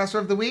Adjunct Professor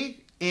of the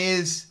Week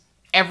is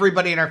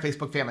everybody in our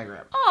Facebook family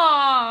group.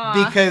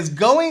 Aww. Because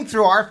going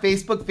through our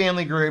Facebook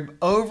family group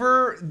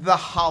over the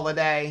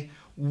holiday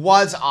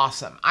was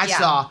awesome. I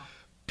saw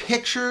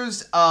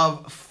pictures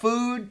of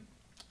food,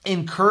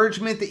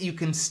 encouragement that you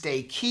can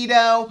stay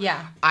keto.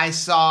 Yeah. I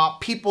saw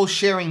people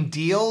sharing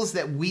deals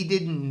that we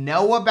didn't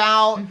know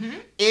about. Mm-hmm.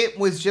 It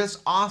was just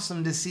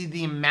awesome to see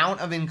the amount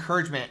of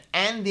encouragement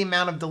and the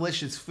amount of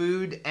delicious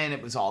food, and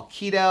it was all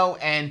keto.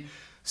 And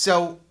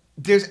so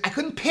I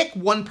couldn't pick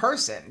one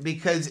person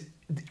because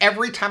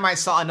every time I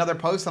saw another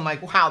post, I'm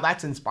like, wow,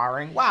 that's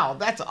inspiring. Wow,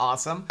 that's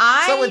awesome.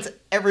 So it's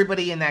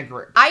everybody in that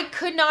group. I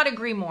could not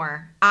agree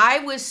more. I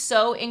was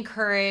so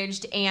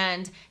encouraged,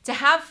 and to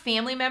have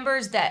family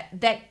members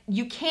that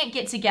you can't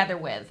get together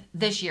with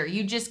this year.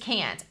 You just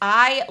can't.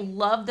 I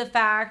love the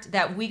fact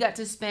that we got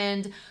to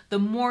spend the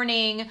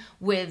morning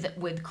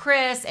with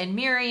Chris and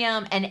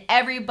Miriam and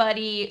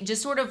everybody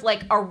just sort of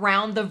like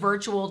around the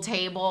virtual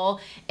table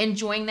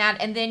enjoying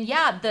that. And then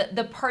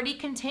the party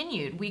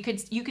continued.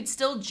 You could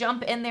still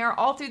jump in there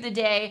all through the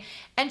day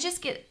and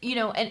just get,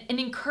 an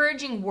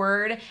encouraging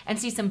word and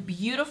see some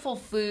beautiful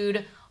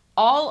food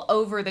all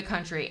over the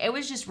country. It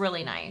was just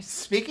really nice.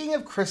 Speaking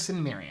of Chris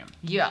and Miriam.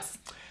 Yes.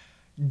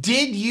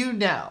 Did you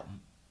know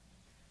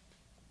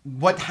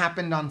what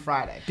happened on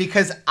Friday?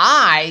 Because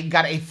I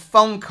got a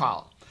phone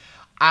call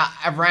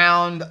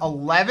around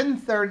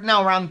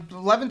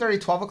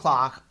 11:30, 12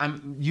 o'clock.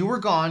 You were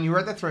gone. You were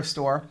at the thrift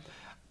store.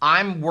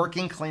 I'm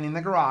working cleaning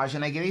the garage,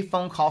 and I get a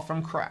phone call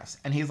from Chris.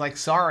 And he's like,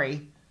 sorry.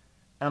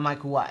 And I'm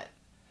like, what?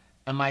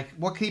 I'm like,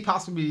 what could he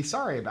possibly be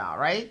sorry about,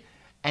 right?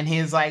 And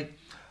he's like,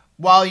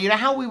 well, you know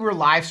how we were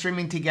live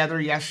streaming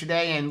together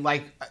yesterday and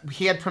like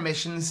he had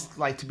permissions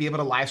like to be able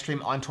to live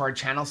stream onto our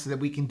channel so that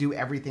we can do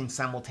everything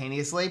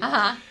simultaneously.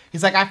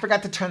 He's like, I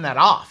forgot to turn that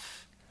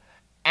off.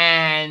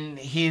 And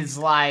he's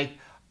like,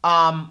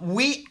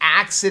 we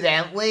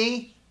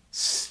accidentally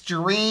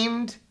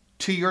streamed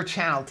to your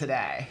channel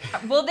today.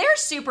 Well, they're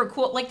super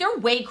cool. Like, they're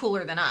way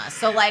cooler than us.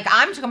 So, like,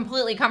 I'm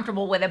completely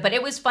comfortable with it. But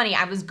it was funny.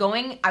 I was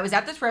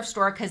at the thrift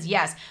store because,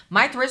 yes,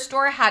 my thrift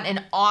store had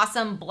an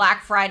awesome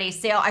Black Friday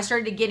sale. I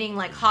started getting,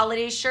 like,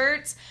 holiday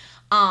shirts.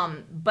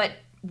 But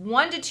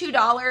 $1 to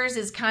 $2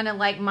 is kind of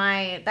like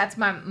my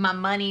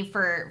money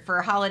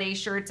for holiday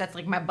shirts. That's,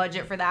 like, my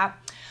budget for that.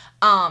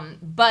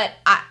 But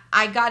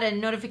I got a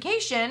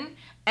notification.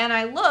 And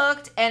I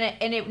looked, and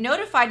it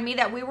notified me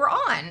that we were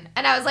on.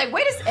 And I was like,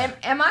 wait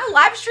am I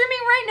live streaming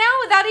right now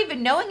without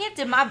even knowing it?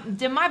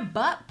 Did my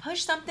butt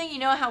push something? You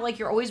know how, like,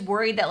 you're always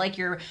worried that, like,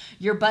 your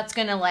butt's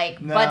gonna,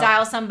 like, butt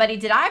dial somebody.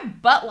 Did I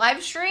butt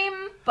live stream?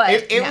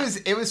 But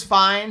it was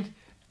fine.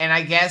 And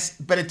I guess,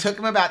 but it took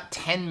him about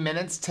 10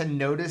 minutes to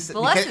notice it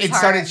because it heart.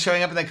 started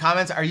showing up in the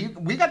comments.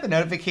 We got the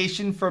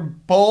notification for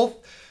both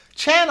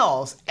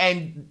channels,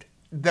 and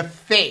the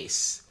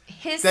face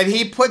that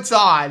he puts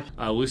on.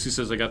 Lucy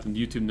says I got the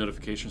YouTube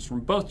notifications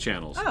from both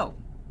channels. Oh,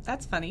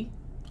 that's funny.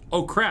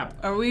 Oh,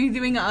 crap. Are we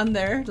doing it on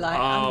their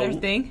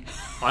thing?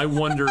 I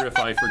wonder if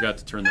I forgot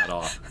to turn that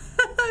off.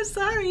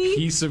 Sorry.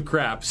 Piece of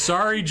crap.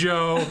 Sorry,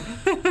 Joe.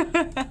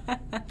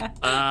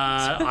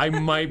 I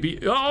might be...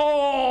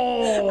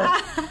 Oh!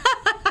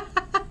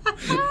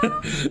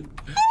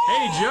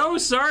 Hey, Joe,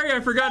 sorry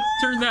I forgot to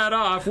turn that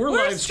off. We're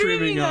live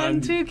streaming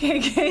on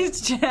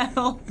 2KK's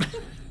channel.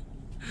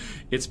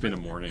 It's been a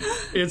morning.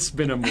 It's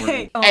been a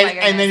morning. Oh,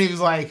 and then he was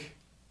like,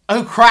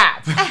 oh,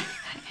 crap.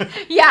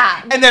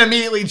 Yeah. And then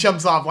immediately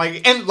jumps off,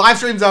 like, and live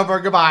stream's over,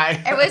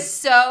 goodbye. It was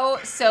so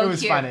It was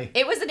cute. funny.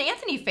 It was an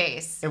Anthony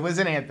face. It was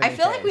an Anthony I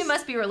feel like we face.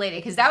 must be related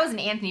because that was an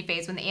Anthony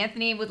face when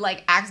Anthony would,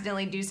 like,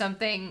 accidentally do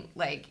something.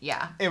 Like,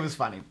 yeah. It was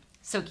funny.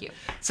 So cute.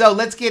 So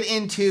let's get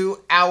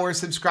into our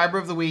subscriber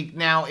of the week.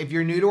 Now, if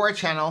you're new to our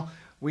channel,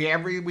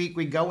 every week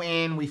we go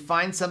in, we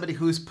find somebody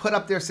who's put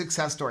up their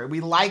success story.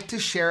 We like to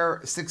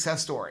share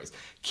success stories.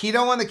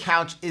 Keto on the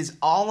Couch is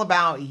all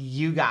about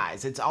you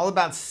guys. It's all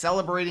about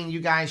celebrating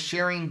you guys,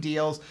 sharing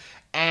deals,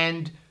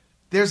 and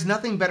there's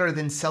nothing better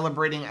than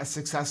celebrating a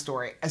success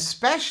story,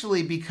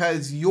 especially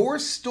because your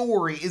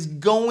story is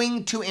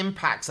going to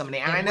impact somebody.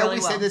 And I know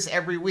we say this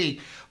every week,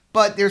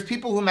 but there's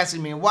people who message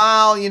me,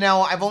 well,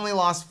 I've only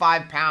lost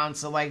 5 pounds,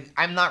 so, like,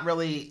 I'm not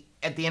really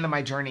at the end of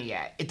my journey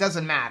yet. It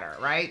doesn't matter,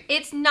 right?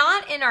 It's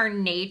not in our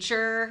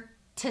nature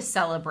to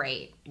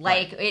celebrate.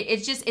 Like, right.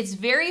 It's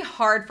very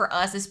hard for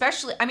us,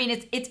 especially, I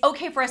mean, it's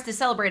okay for us to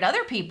celebrate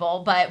other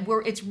people, but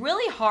it's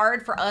really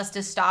hard for us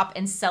to stop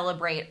and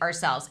celebrate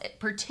ourselves,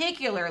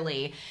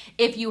 particularly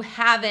if you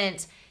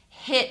haven't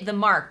hit the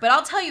mark. But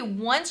I'll tell you,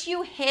 once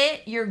you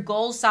hit your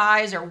goal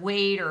size or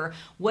weight or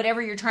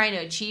whatever you're trying to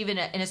achieve in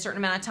a certain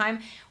amount of time,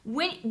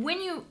 when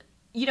you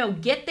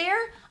get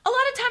there, a lot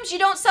of times you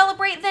don't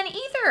celebrate then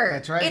either.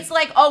 That's right. It's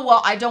like, oh,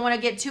 well, I don't want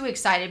to get too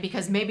excited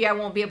because maybe I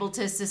won't be able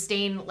to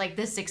sustain like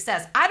this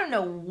success. I don't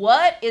know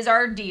what is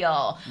our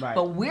deal, Right.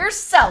 but we're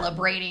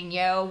celebrating,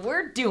 yo.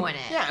 We're doing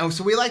it. Yeah, and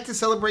so we like to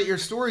celebrate your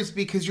stories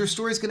because your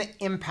story is going to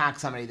impact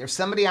somebody. There's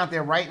somebody out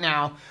there right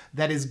now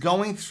that is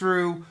going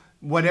through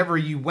whatever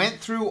you went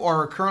through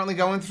or are currently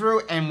going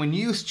through, and when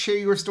you share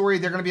your story,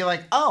 they're going to be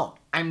like, oh,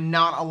 I'm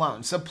not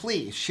alone. So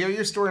please share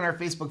your story in our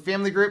Facebook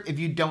family group. If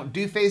you don't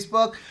do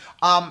Facebook,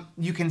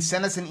 you can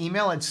send us an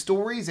email at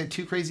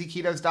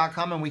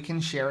stories@twokrazyketos.com and we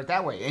can share it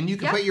that way. And you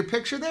can put your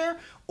picture there,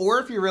 or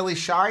if you're really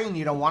shy and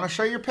you don't want to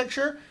show your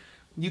picture,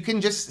 you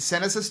can just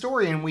send us a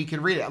story and we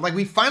can read it. Like,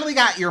 we finally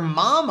got your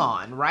mom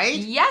on, right?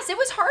 Yes, it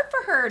was hard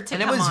for her to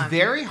And come it was on.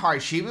 very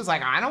hard. She was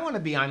like, I don't want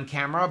to be on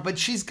camera, but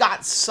she's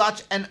got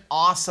such an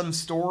awesome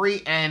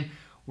story, and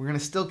we're going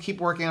to still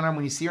keep working on her.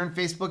 When you see her in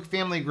Facebook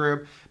family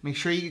group, make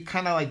sure you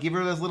kind of like give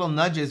her those little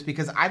nudges,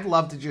 because I'd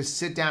love to just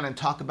sit down and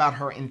talk about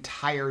her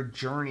entire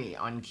journey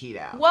on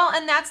keto. Well,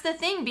 and that's the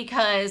thing,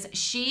 because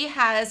she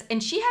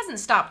hasn't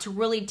stopped to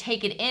really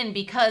take it in,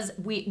 because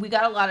we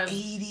got a lot of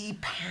 80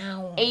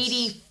 pounds.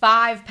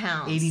 85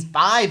 pounds.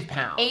 85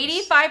 pounds.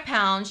 85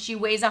 pounds. She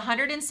weighs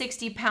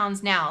 160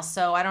 pounds now,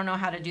 so I don't know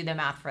how to do the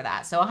math for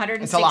that. So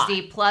It's a lot.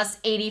 160 plus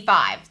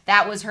 85.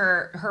 That was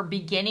her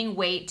beginning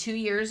weight 2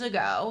 years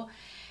ago.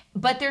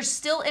 But there's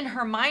still in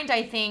her mind,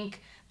 I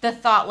think, the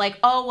thought like,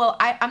 oh, well,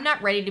 I'm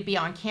not ready to be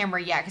on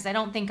camera yet because I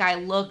don't think I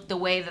look the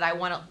way that I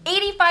want to.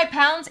 85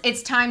 pounds,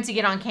 it's time to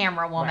get on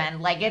camera, woman.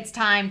 Right. Like, it's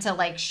time to,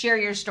 like, share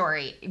your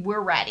story.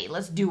 We're ready.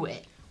 Let's do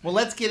it. Well,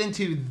 let's get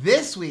into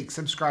this week's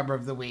Subscriber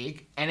of the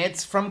Week, and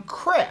it's from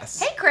Chris.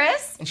 Hey,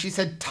 Chris. And she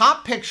said,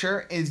 top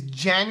picture is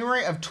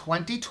January of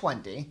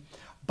 2020.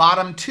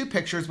 Bottom two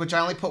pictures, which I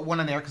only put one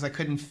in there because I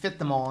couldn't fit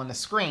them all on the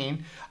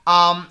screen,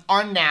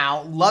 are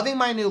now loving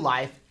my new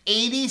life.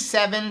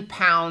 87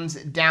 pounds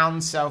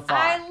down so far.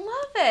 I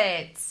love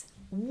it.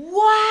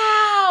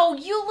 Wow,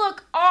 you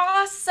look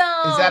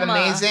awesome. Is that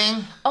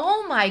amazing?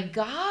 Oh my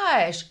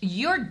gosh.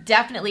 You're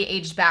definitely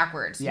aged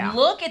backwards. Yeah.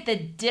 Look at the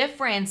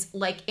difference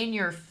like in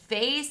your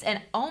face,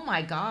 and oh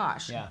my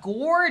gosh. Yeah.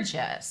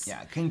 Gorgeous.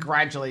 Yeah,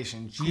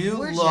 congratulations. You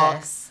Gorgeous.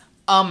 look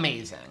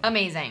amazing.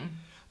 Amazing.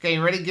 Okay,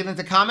 you ready to get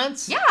into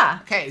comments? Yeah.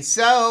 Okay,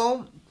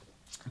 so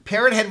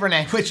Parrot Head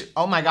Renee, which,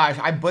 oh my gosh,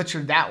 I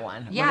butchered that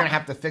one. Yeah. We're going to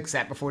have to fix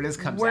that before this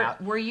comes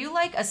out. Were you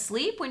like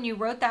asleep when you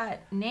wrote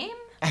that name?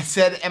 I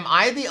said, am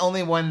I the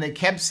only one that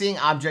kept seeing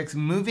objects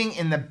moving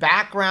in the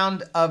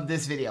background of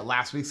this video?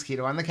 Last week's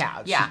Keto on the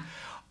Couch. Yeah.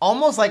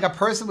 Almost like a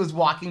person was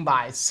walking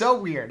by. So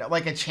weird.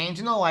 Like a change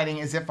in the lighting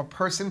as if a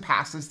person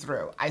passes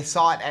through. I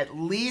saw it at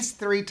least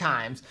 3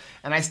 times,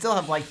 and I still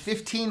have like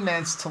 15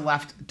 minutes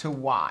left to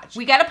watch.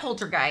 We got a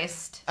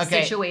poltergeist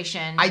Okay.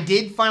 situation. I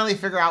did finally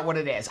figure out what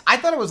it is. I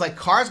thought it was like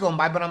cars going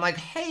by, but I'm like,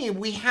 hey,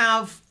 we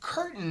have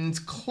curtains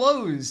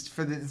closed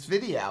for this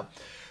video.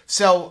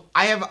 So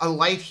I have a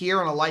light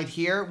here and a light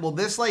here. Well,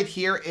 this light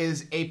here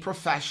is a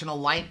professional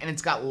light, and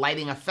it's got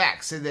lighting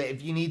effects, so that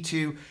if you need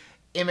to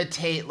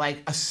imitate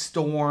like a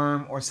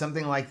storm or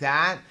something like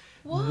that,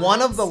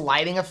 one of the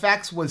lighting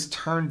effects was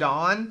turned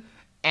on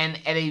and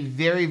at a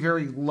very,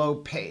 very low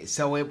pace.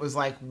 So it was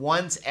like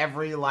once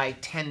every like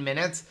 10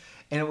 minutes,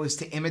 and it was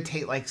to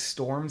imitate like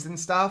storms and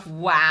stuff.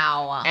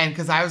 Wow. And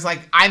because I was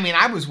like,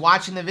 I was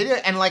watching the video,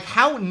 and like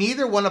how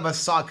neither one of us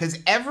saw, because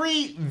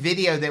every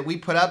video that we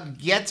put up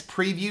gets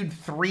previewed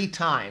 3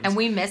 times. And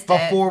we missed it.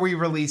 before we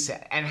release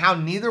it. And how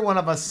neither one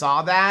of us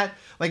saw that.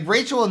 Like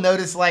Rachel will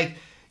notice, like,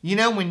 you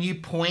know, when you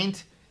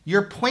point,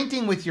 you're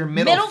pointing with your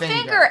middle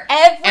finger.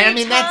 every And I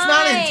mean, that's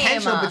not time.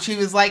 intentional, but she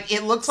was like,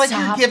 it looks like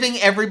Stop. you're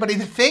giving everybody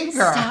the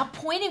finger. Stop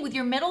pointing with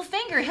your middle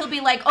finger. He'll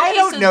be like, okay, I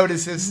don't so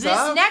notice this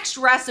stuff. This next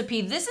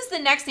recipe, this is the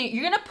next thing.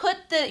 You're gonna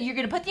put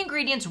the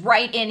ingredients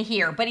right in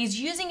here, but he's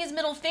using his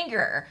middle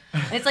finger.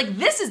 And it's like,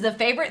 this is the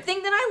favorite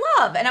thing that I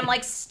love. And I'm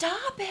like,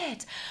 stop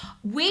it.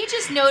 We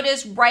just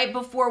noticed right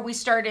before we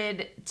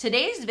started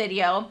today's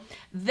video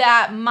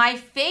that my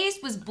face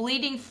was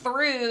bleeding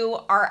through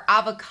our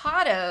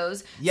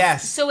avocados.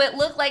 Yes. So it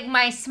looked like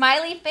my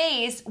smiley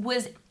face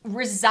was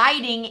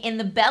residing in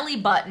the belly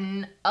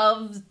button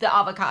of the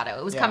avocado.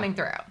 It was coming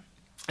through.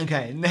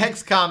 Okay,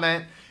 next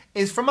comment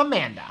is from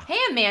Amanda. Hey,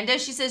 Amanda.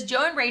 She says,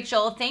 Joe and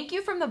Rachel, thank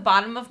you from the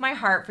bottom of my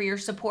heart for your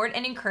support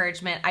and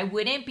encouragement. I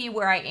wouldn't be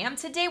where I am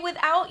today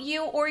without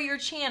you or your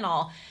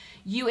channel.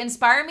 You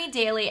inspire me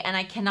daily, and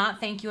I cannot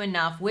thank you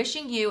enough.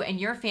 Wishing you and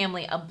your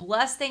family a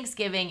blessed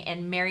Thanksgiving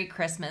and Merry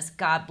Christmas.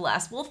 God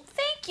bless. Well,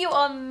 thank you,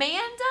 Amanda.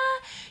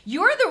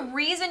 You're the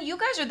reason, you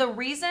guys are the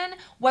reason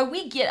why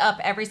we get up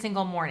every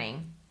single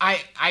morning. I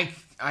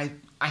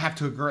have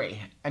to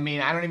agree. I mean,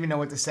 I don't even know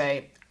what to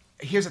say.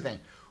 Here's the thing.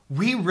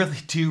 We really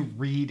do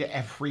read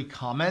every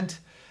comment,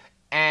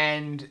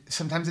 and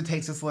sometimes it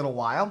takes us a little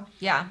while.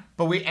 Yeah.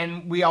 But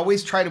we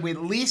always try to at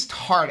least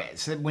heart it.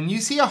 So that when you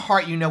see a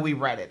heart, you know we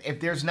read it. If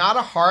there's not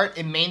a heart,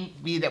 it may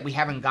be that we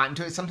haven't gotten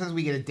to it. Sometimes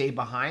we get a day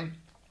behind.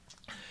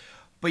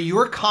 But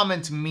your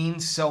comments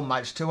mean so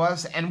much to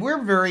us, and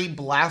we're very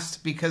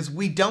blessed because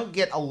we don't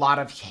get a lot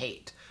of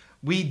hate.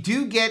 We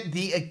do get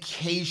the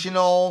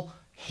occasional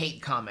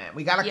hate comment.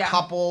 We got a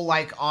couple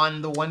like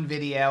on the one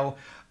video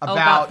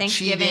about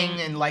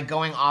cheating and like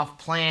going off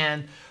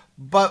plan.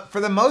 But for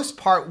the most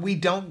part, we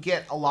don't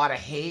get a lot of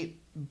hate.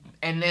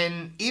 And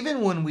then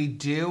even when we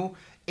do,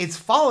 it's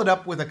followed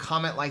up with a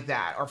comment like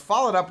that, or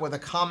followed up with a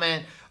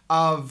comment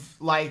of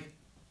like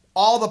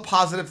all the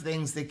positive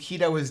things that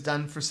keto has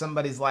done for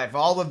somebody's life,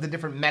 all of the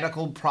different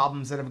medical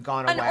problems that have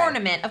gone away. An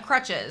ornament of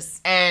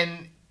crutches.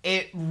 And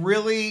it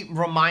really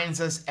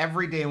reminds us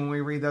every day when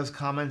we read those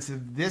comments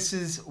of this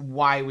is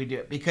why we do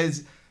it.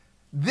 Because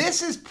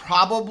this is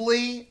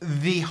probably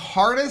the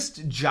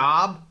hardest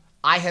job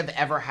I have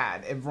ever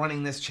had of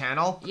running this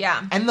channel.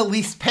 Yeah. And the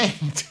least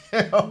paying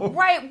too.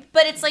 Right.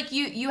 But it's like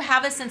you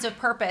have a sense of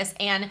purpose.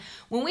 And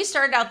when we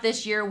started out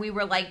this year, we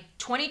were like,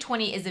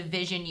 2020 is a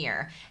vision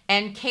year.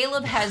 And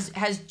Caleb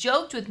has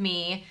joked with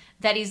me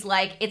that he's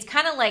like, it's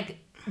kind of like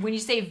when you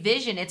say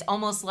vision, it's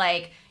almost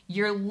like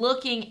you're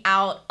looking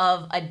out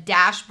of a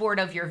dashboard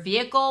of your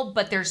vehicle,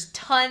 but there's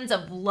tons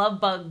of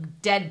love bug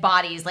dead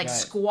bodies like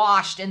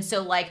squashed. And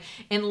so like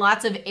in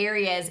lots of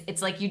areas,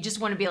 it's like you just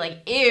want to be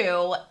like,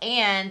 ew.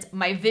 And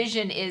my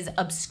vision is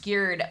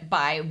obscured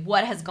by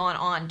what has gone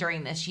on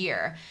during this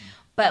year.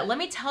 But let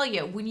me tell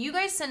you, when you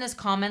guys send us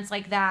comments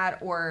like that,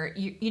 or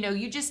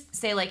you just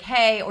say like,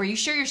 hey, or you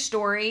share your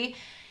story,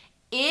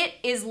 it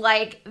is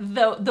like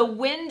the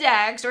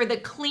Windex or the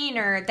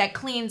cleaner that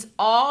cleans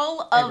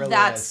all of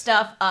that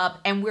stuff up,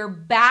 and we're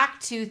back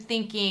to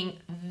thinking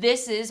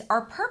this is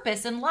our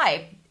purpose in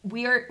life.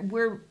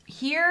 We're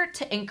here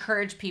to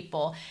encourage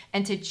people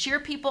and to cheer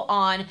people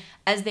on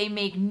as they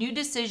make new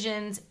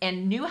decisions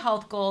and new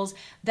health goals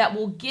that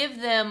will give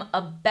them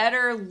a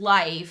better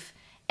life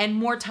and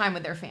more time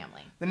with their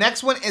family. The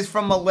next one is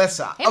from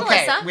Melissa. Hey,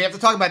 Melissa. We have to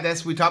talk about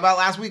this. We talked about it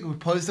last week. We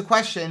posed the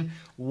question,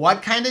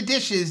 what kind of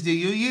dishes do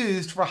you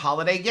use for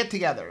holiday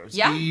get-togethers?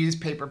 Yeah. Do you use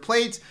paper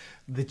plates,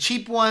 the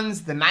cheap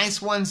ones, the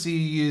nice ones? Do you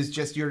use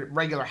just your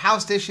regular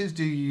house dishes?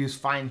 Do you use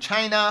fine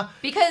china?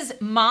 Because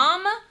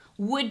Mom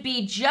would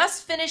be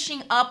just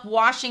finishing up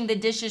washing the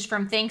dishes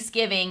from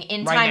Thanksgiving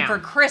in time for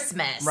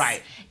Christmas.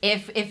 Right.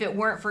 If it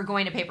weren't for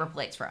going to paper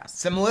plates for us.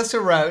 So Melissa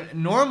wrote,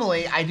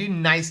 normally I do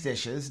nice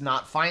dishes,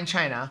 not fine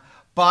china,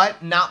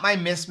 but not my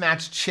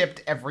mismatched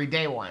chipped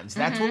everyday ones.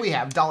 That's what we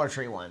have, Dollar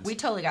Tree ones. We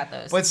totally got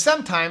those. But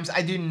sometimes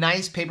I do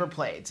nice paper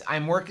plates.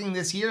 I'm working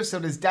this year, so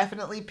it is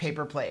definitely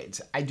paper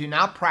plates. I do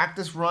not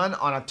practice run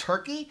on a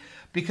turkey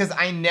because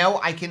I know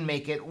I can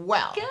make it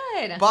well.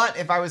 Good. But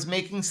if I was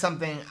making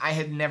something I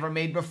had never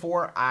made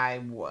before, I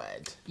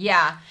would.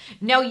 Yeah.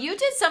 Now, you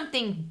did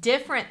something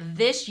different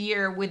this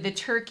year with the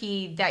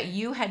turkey that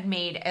you had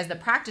made as the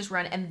practice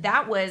run, and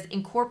that was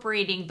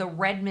incorporating the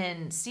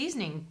Redmond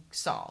seasoning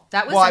salt.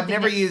 That was I've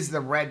never used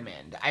the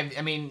Redmond.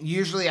 I mean,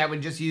 usually I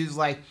would just use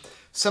like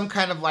some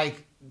kind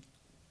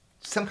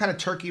of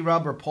turkey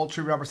rub or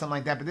poultry rub or something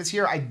like that. But this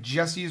year I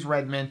just used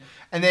Redmond.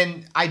 And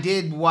then I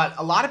did what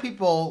a lot of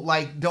people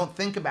like don't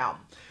think about.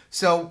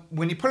 So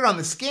when you put it on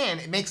the skin,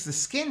 it makes the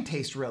skin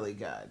taste really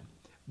good.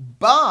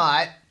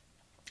 But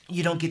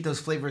you don't get those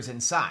flavors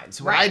inside.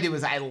 So what I do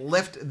is I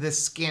lift the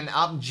skin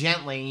up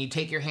gently, and you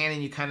take your hand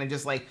and you kind of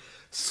just like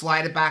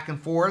slide it back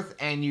and forth,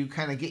 and you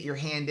kind of get your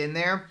hand in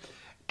there.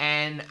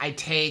 And I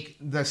take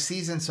the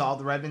seasoned salt,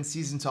 the Redmond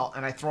seasoned salt,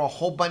 and I throw a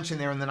whole bunch in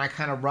there, and then I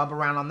kind of rub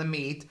around on the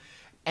meat.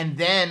 And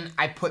then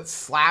I put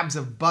slabs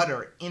of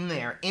butter in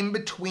there, in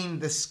between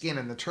the skin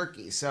and the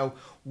turkey. So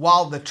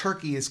while the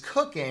turkey is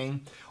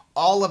cooking,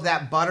 all of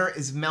that butter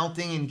is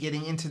melting and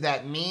getting into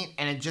that meat,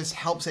 and it just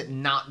helps it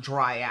not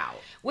dry out.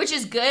 Which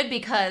is good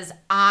because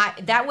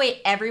that way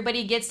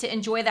everybody gets to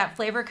enjoy that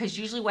flavor, because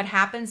usually what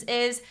happens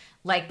is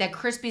like that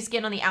crispy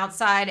skin on the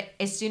outside,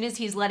 as soon as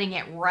he's letting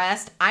it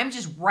rest, I'm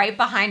just right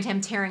behind him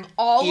tearing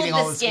all of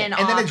the skin off.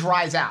 And then it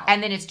dries out.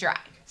 And then it's dry.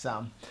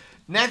 So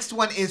next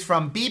one is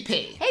from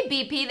BP. Hey,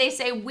 BP, they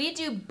say, we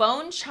do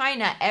bone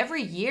china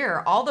every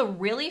year. All the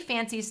really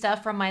fancy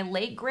stuff from my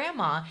late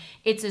grandma.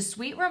 It's a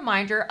sweet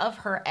reminder of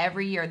her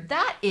every year.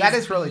 That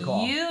is really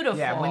cool. Beautiful.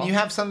 Yeah, when you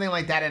have something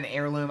like that, an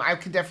heirloom, I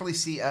could definitely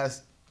see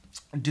us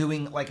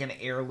doing like an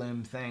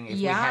heirloom thing if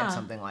we had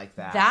something like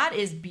that. That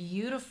is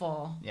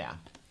beautiful. Yeah.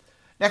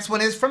 Next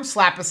one is from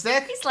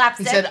Slap-a-Stick. Hey,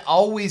 Slapstick. He said,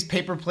 always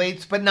paper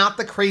plates, but not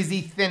the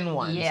crazy thin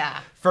ones. Yeah.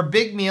 For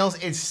big meals,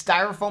 it's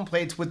styrofoam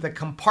plates with the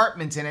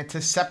compartments in it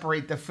to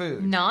separate the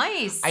food.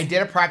 Nice. I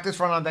did a practice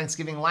run on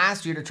Thanksgiving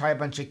last year to try a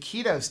bunch of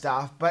keto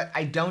stuff, but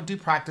I don't do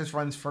practice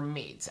runs for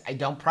meats. I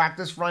don't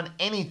practice run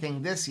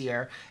anything this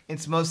year.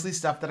 It's mostly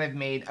stuff that I've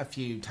made a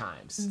few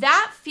times.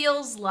 That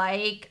feels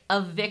like a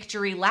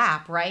victory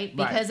lap, right?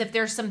 Because if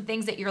there's some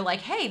things that you're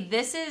like, hey,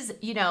 this is,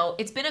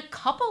 it's been a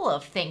couple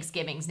of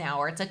Thanksgivings now,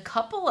 or it's a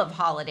couple of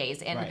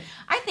holidays, and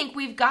I think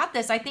we've got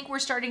this. I think we're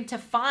starting to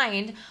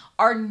find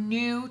our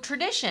new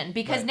tradition,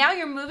 because now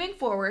you're moving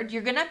forward.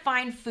 You're going to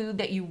find food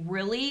that you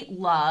really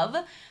love,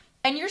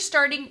 and you're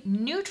starting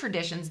new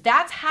traditions.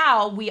 That's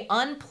how we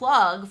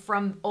unplug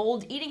from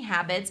old eating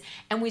habits,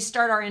 and we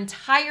start our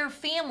entire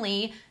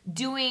family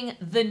doing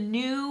the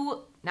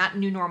new not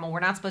new normal. We're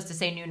not supposed to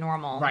say new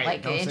normal, Right,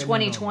 like don't in say new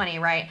 2020,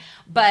 right?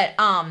 But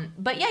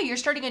yeah, you're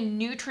starting a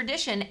new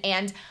tradition,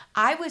 and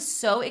I was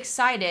so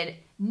excited.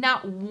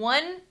 Not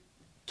one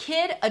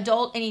kid,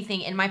 adult,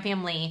 anything in my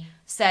family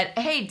said,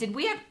 "Hey, did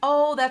we have?"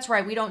 Oh, that's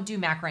right, we don't do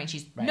macaroni and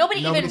cheese. Right.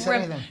 Nobody said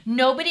anything.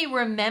 nobody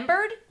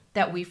remembered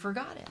that we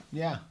forgot it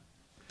Yeah.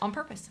 on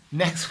purpose.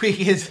 Next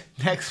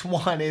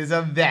one is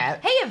a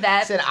vet. Hey,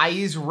 Yvette. Said, I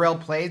use real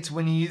plates.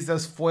 When you use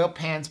those foil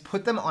pans,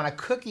 put them on a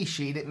cookie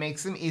sheet. It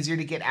makes them easier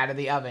to get out of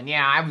the oven.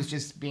 Yeah, I was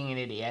just being an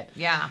idiot.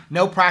 Yeah.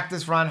 No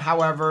practice run,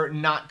 however,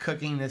 not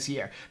cooking this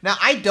year. Now,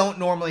 I don't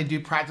normally do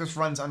practice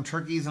runs on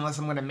turkeys unless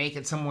I'm going to make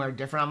it somewhere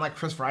different. I'm like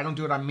Christopher, I don't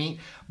do it on meat.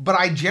 But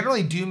I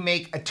generally do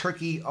make a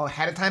turkey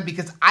ahead of time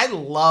because I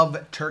love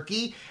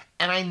turkey.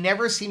 And I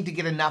never seem to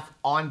get enough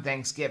on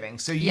Thanksgiving.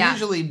 So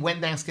usually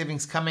when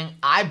Thanksgiving's coming,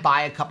 I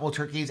buy a couple of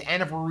turkeys.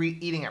 And if we're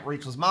eating at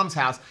Rachel's mom's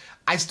house,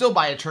 I still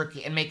buy a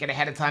turkey and make it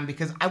ahead of time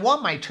because I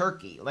want my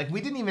turkey. Like,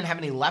 we didn't even have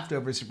any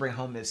leftovers to bring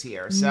home this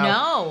year. So,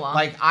 No.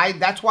 like,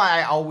 that's why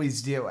I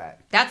always do it.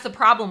 That's the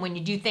problem when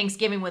you do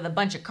Thanksgiving with a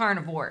bunch of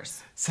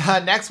carnivores.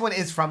 So next one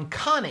is from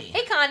Connie.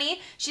 Hey,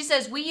 Connie. She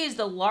says, we use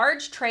the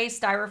large tray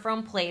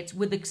styrofoam plates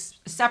with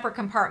separate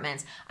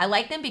compartments. I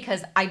like them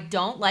because I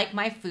don't like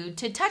my food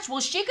to touch.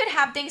 Well, she could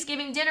have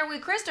Thanksgiving dinner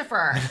with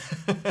Christopher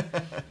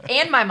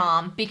and my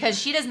mom because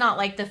she does not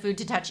like the food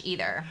to touch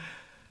either.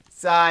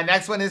 So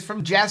next one is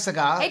from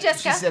Jessica. Hey,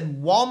 Jessica. She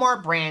said,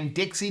 Walmart brand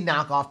Dixie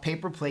knockoff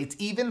paper plates,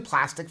 even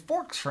plastic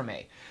forks for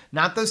me.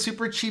 Not those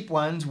super cheap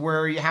ones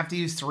where you have to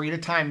use 3 at a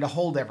time to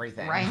hold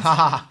everything.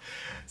 Right.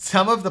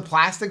 Some of the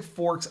plastic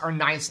forks are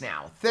nice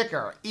now,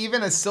 thicker,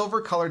 even a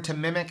silver color to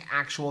mimic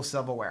actual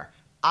silverware.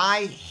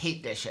 I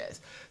hate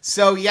dishes.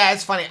 So yeah,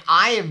 it's funny.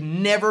 I have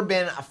never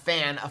been a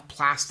fan of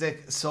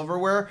plastic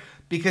silverware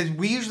because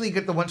we usually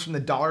get the ones from the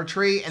Dollar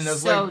Tree and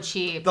those So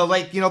cheap. the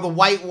the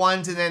white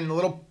ones and then the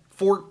little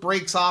fork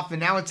breaks off and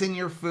now it's in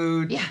your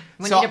food. Yeah,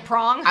 we need a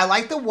prong. I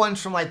like the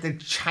ones from like the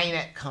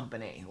China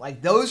company.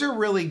 Like those are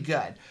really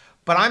good.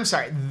 But I'm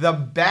sorry, the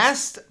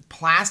best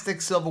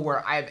plastic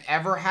silverware I've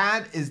ever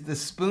had is the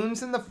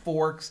spoons and the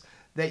forks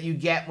that you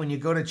get when you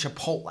go to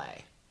Chipotle.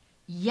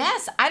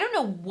 Yes, I don't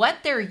know what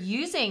they're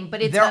using,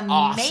 but it's They're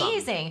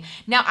amazing. awesome.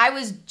 Now, I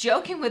was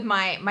joking with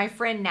my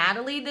friend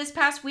Natalie this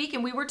past week,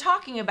 and we were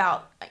talking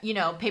about,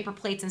 paper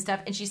plates and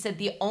stuff, and she said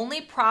the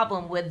only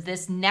problem with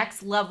this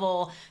next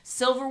level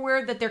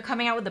silverware that they're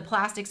coming out with, the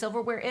plastic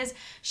silverware, is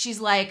she's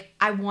like,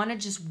 I want to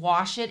just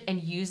wash it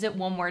and use it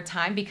one more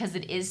time because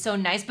it is so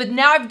nice, but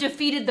now I've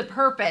defeated the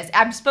purpose.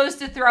 I'm supposed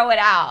to throw it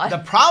out. The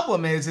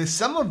problem is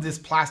some of this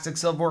plastic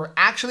silverware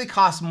actually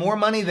costs more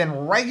money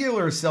than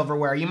regular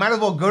silverware. You might as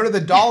well go to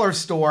the dollar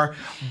store,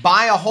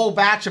 buy a whole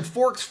batch of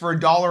forks for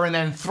 $1 and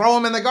then throw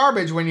them in the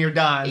garbage when you're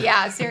done.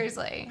 Yeah,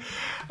 seriously.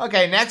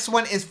 Okay, next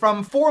one is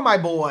from For My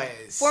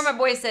Boys. For My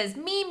Boy says,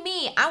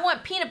 me, I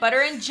want peanut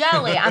butter and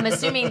jelly. I'm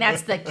assuming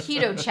that's the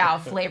keto chow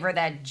flavor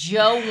that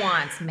Joe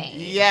wants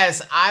made.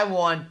 Yes, I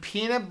want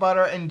peanut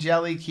butter and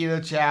jelly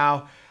keto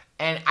chow.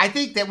 And I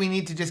think that we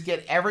need to just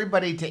get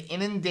everybody to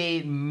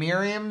inundate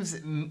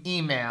Miriam's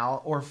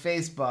email or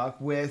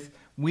Facebook with,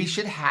 we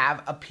should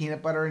have a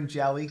peanut butter and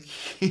jelly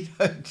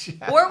keto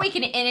chow. Or we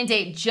can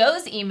inundate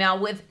Joe's email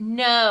with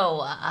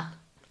no.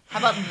 How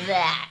about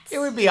that? It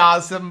would be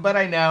awesome, but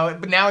I know.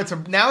 But now it's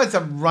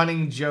a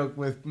running joke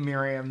with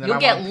Miriam that You'll I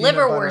get want peanut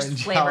butter liverwurst and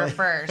flavor jelly.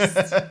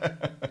 first.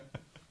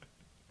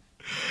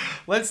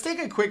 Let's take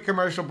a quick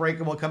commercial break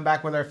and we'll come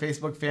back with our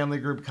Facebook family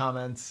group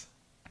comments.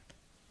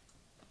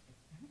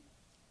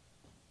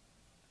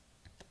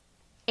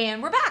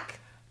 And we're back.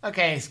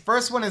 Okay,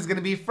 first one is going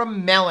to be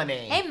from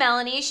Melanie. Hey,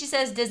 Melanie. She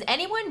says, does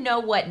anyone know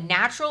what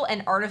natural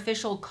and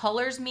artificial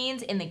colors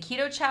means in the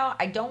keto chow?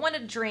 I don't want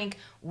to drink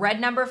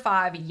red number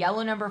 5,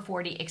 yellow number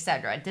 40,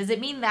 etc. Does it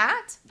mean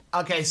that?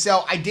 Okay,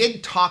 so I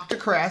did talk to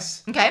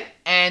Chris. Okay.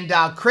 And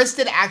Chris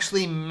did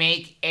actually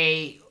make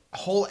a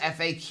whole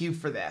FAQ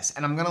for this,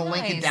 and I'm going to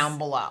link it Nice. down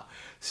below.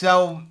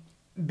 So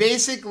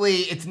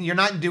basically, you're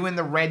not doing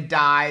the red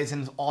dyes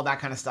and all that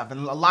kind of stuff.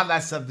 And a lot of that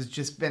stuff has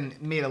just been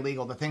made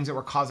illegal, the things that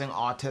were causing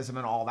autism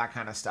and all that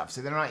kind of stuff.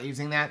 So they're not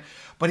using that.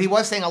 But he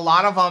was saying a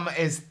lot of them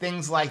is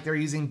things like they're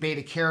using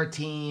beta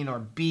carotene or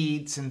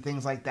beets and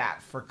things like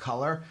that for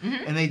color.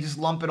 Mm-hmm. And they just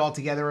lump it all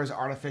together as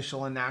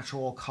artificial and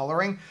natural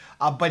coloring.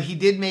 But he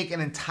did make an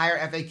entire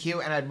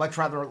FAQ, and I'd much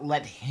rather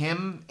let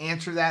him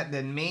answer that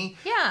than me.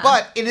 Yeah.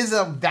 But it is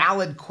a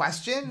valid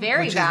question.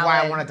 Very which valid. is why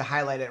I wanted to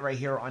highlight it right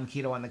here on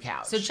Keto on the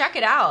Couch. So check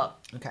it out.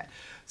 Okay.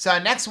 So our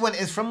next one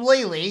is from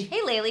Laylee.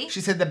 Hey, Laylee.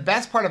 She said the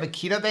best part of a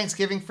keto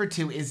Thanksgiving for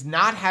 2 is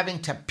not having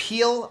to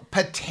peel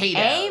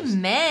potatoes.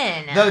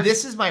 Amen. Though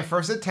this is my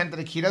first attempt at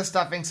a keto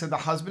stuffing, so the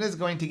husband is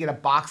going to get a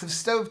box of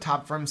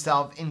stovetop for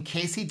himself in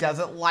case he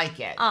doesn't like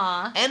it.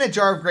 Aw. And a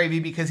jar of gravy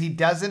because he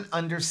doesn't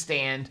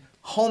understand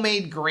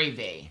homemade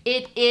gravy.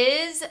 It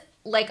is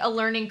like a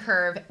learning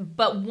curve,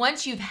 but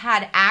once you've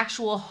had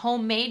actual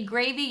homemade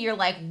gravy, you're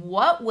like,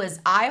 what was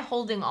I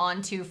holding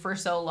on to for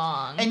so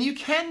long? And you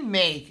can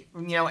make,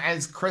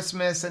 as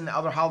Christmas and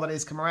other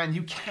holidays come around,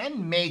 you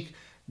can make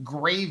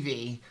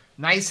gravy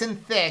Nice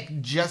and thick,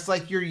 just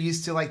like you're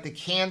used to like the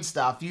canned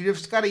stuff. You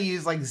just got to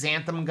use like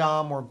xanthan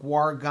gum or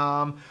guar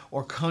gum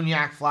or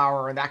cognac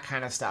flour or that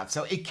kind of stuff.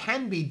 So it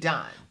can be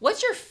done.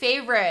 What's your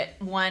favorite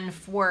one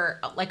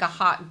for like a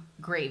hot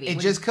gravy? It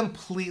just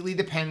completely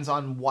depends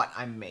on what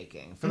I'm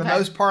making. For the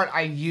most part,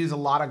 I use a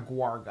lot of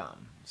guar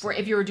gum. For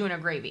if you were doing a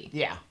gravy.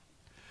 Yeah.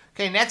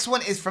 Okay, next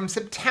one is from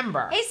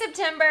September. Hey,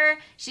 September.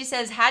 She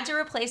says, had to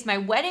replace my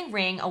wedding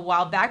ring a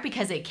while back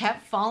because it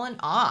kept falling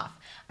off.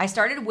 I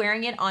started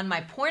wearing it on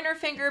my pointer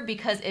finger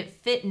because it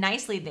fit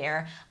nicely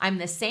there. I'm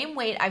the same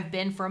weight I've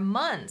been for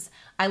months.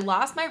 I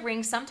lost my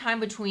ring sometime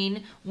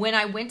between when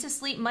I went to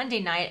sleep Monday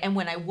night and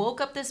when I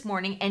woke up this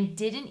morning and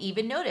didn't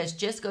even notice.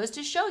 Just goes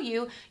to show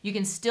you, you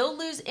can still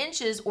lose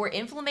inches or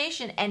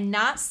inflammation and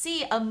not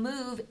see a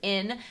move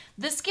in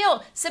the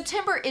scale.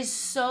 September is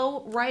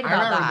so right about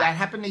I remember that. that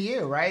happened to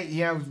you, right?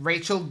 You know,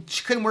 Rachel,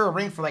 she couldn't wear a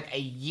ring for like a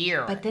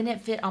year. But then it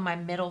fit on my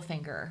middle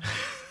finger.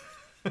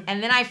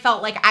 And then I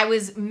felt like I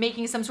was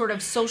making some sort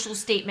of social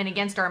statement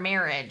against our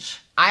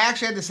marriage. I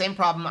actually had the same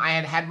problem. I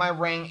had my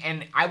ring,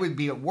 and I would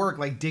be at work,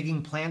 like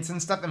digging plants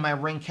and stuff, and my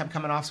ring kept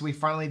coming off, so we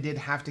finally did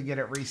have to get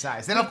it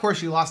resized. Then, of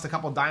course, you lost a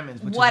couple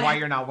diamonds, which is why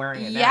you're not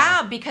wearing it now.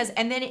 Yeah, because,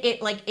 and then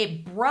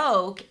it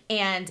broke,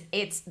 and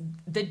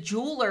the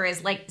jeweler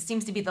is like,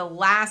 seems to be the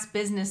last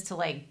business to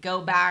like go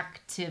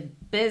back to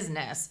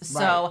business. So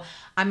Right.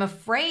 I'm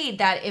afraid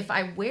that if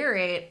I wear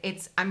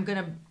it, I'm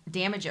going to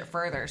damage it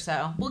further.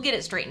 So we'll get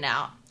it straightened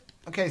out.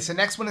 Okay, so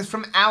next one is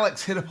from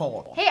Alex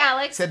Hittapole. Hey,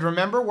 Alex. Said,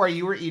 remember why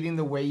you were eating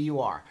the way you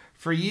are.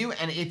 For you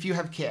and if you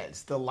have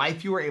kids, the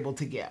life you were able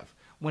to give.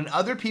 When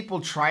other people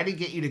try to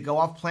get you to go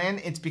off plan,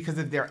 it's because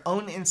of their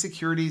own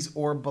insecurities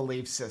or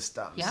belief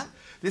systems. Yeah.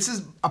 This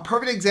is a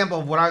perfect example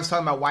of what I was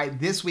talking about, why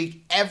this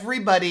week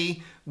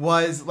everybody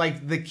was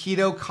like the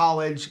keto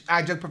college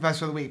adjunct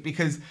professor of the week,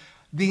 because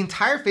the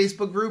entire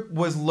Facebook group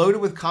was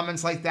loaded with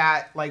comments like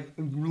that, like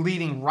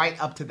leading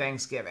right up to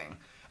Thanksgiving.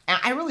 And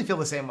I really feel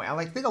the same way.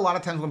 I think a lot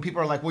of times when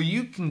people are like, well,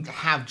 you can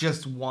have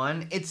just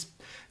one,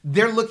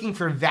 they're looking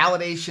for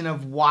validation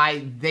of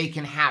why they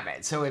can have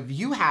it. So if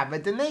you have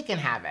it, then they can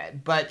have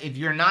it. But if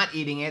you're not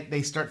eating it,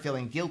 they start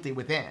feeling guilty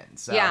within.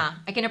 So. Yeah,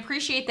 I can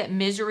appreciate that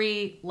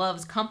misery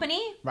loves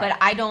company, Right. but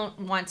I don't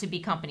want to be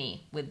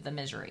company with the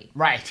misery.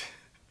 Right.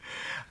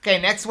 Okay,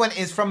 next one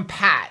is from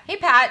Pat. Hey,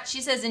 Pat.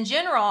 She says, in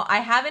general, I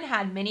haven't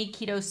had many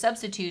keto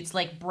substitutes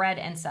like bread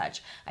and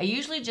such. I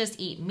usually just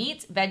eat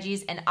meats,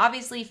 veggies, and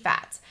obviously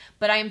fats.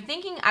 But I am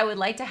thinking I would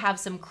like to have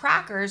some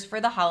crackers for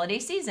the holiday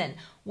season.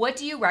 What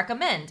do you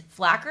recommend?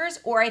 Flackers?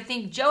 Or I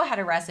think Joe had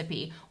a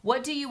recipe.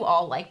 What do you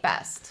all like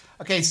best?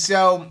 Okay,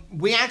 so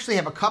we actually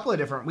have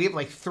we have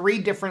like 3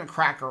 different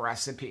cracker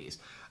recipes.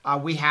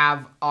 We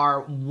have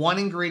our 1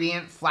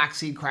 ingredient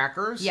flaxseed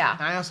crackers. Yeah.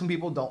 I know some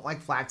people don't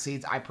like flax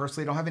seeds. I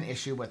personally don't have an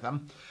issue with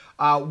them.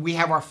 We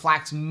have our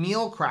flax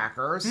meal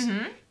crackers.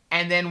 Mm-hmm.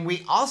 And then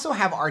we also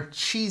have our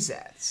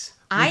Cheez-Its,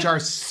 which are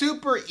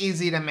super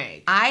easy to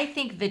make. I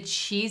think the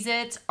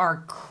Cheez-Its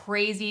are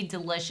crazy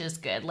delicious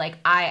good. Like,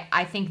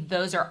 I think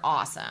those are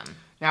awesome.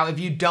 Now, if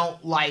you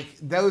don't like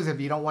those,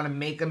 if you don't want to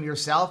make them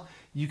yourself,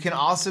 you can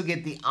also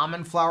get the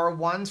almond flour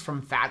ones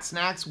from Fat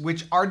Snacks,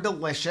 which are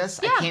delicious.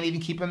 Yeah. I can't even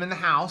keep them in the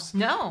house.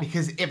 No.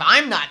 Because if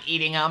I'm not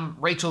eating them,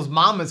 Rachel's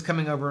mom is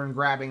coming over and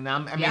grabbing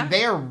them. I mean,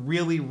 they are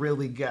really,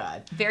 really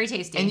good. Very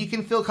tasty. And you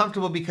can feel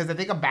comfortable because I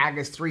think a bag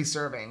is 3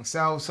 servings.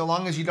 So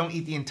long as you don't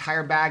eat the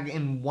entire bag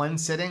in one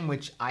sitting,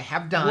 which I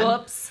have done.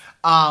 Whoops.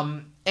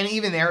 And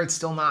even there, it's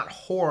still not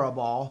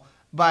horrible.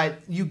 But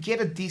you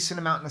get a decent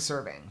amount in a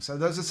serving. So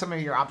those are some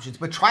of your options.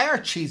 But try our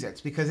Cheez-Its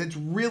because it's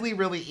really,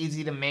 really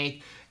easy to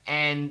make.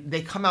 And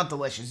they come out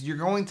delicious. You're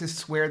going to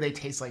swear they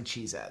taste like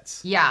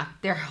Cheez-Its. Yeah,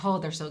 they're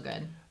so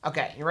good.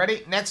 Okay, you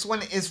ready? Next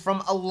one is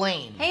from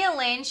Elaine. Hey,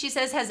 Elaine. She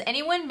says, has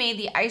anyone made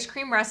the ice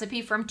cream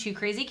recipe from 2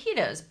 Crazy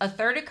Ketos?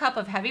 1/3 cup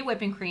of heavy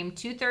whipping cream,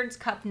 2/3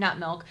 cup nut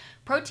milk,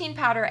 protein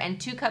powder, and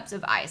 2 cups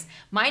of ice.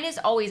 Mine is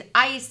always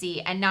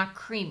icy and not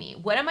creamy.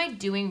 What am I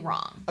doing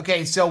wrong?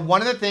 Okay, so one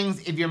of the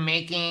things, if you're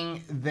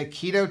making the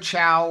keto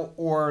chow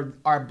or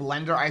our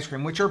blender ice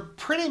cream, which are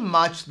pretty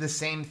much the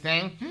same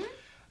thing,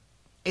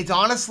 it's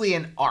honestly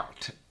an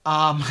art.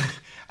 And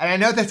I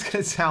know that's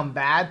going to sound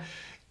bad.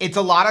 It's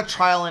a lot of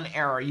trial and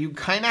error. You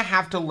kind of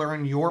have to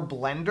learn your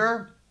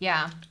blender.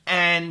 Yeah.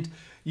 And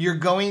you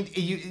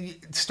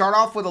start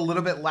off with a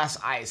little bit less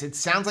ice. It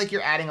sounds like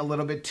you're adding a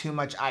little bit too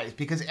much ice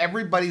because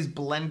everybody's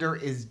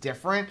blender is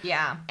different.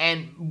 Yeah.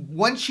 And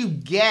once you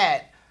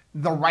get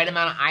the right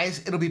amount of ice,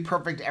 it'll be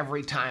perfect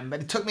every time.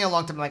 But it took me a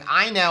long time. Like,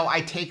 I know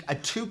I take a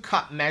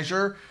 2-cup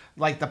measure,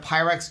 like the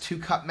Pyrex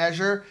 2-cup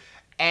measure,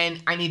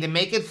 and I need to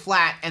make it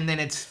flat, and then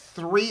it's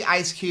 3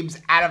 ice cubes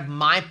out of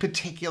my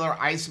particular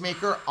ice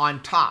maker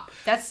on top.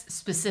 That's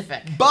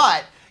specific.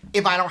 But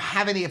if I don't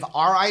have any of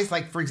our ice,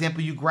 like for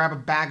example, you grab a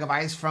bag of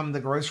ice from the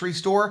grocery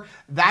store,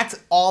 that's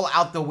all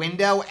out the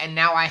window, and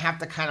now I have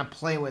to kind of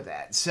play with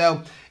it.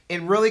 So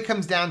it really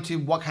comes down to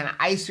what kind of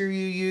ice are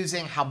you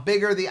using, how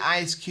big are the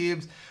ice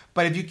cubes.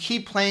 But if you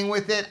keep playing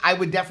with it, I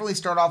would definitely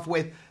start off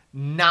with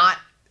not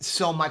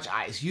so much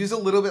ice. Use a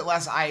little bit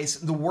less ice.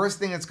 The worst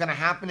thing that's going to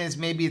happen is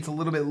maybe it's a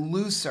little bit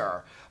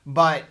looser,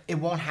 but it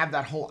won't have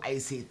that whole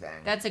icy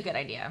thing. That's a good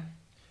idea.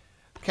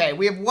 Okay,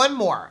 we have one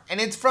more, and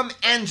it's from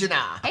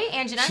Angina. Hey,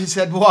 Angina. She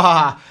said,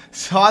 "Wow,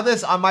 saw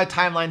this on my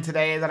timeline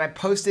today that I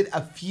posted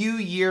a few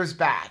years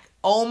back.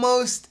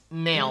 Almost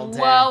nailed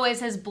it." Whoa, it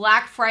says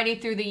Black Friday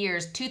through the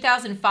years.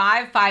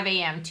 2005, 5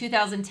 a.m.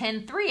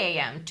 2010, 3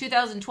 a.m.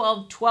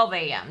 2012, 12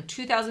 a.m.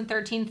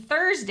 2013,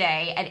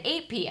 Thursday at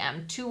 8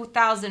 p.m.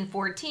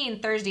 2014,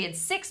 Thursday at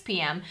 6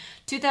 p.m.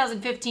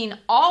 2015,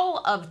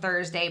 all of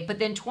Thursday, but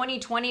then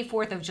 2020,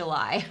 4th of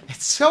July.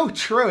 It's so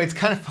true. It's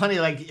kind of funny.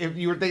 Like, if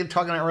you were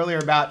talking earlier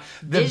about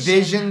the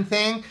vision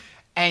thing,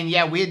 and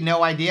yeah, we had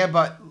no idea,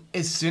 but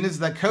as soon as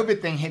the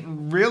COVID thing hit,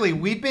 really,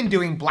 we've been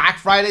doing Black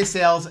Friday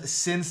sales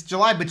since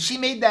July, but she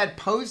made that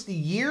post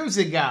years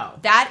ago.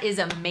 That is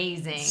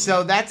amazing.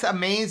 So that's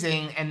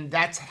amazing, and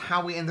that's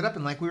how we ended up.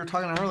 And like we were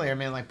talking earlier,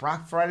 man, like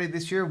Black Friday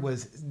this year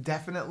was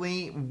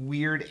definitely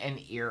weird and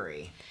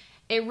eerie.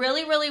 It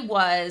really, really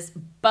was.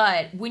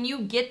 But when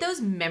you get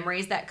those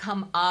memories that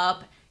come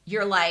up,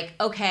 you're like,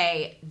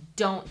 okay,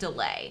 don't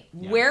delay.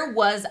 Yeah. Where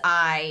was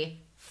I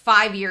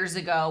 5 years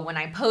ago when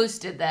I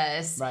posted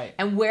this? Right.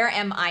 And where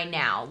am I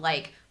now?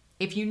 Like,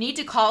 if you need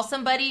to call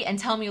somebody and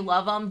tell them you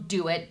love them,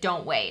 do it.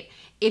 Don't wait.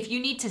 If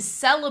you need to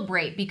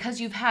celebrate because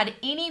you've had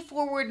any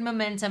forward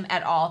momentum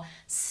at all,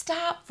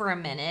 stop for a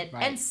minute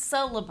and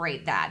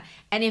celebrate that.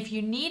 And if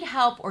you need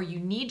help or you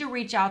need to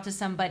reach out to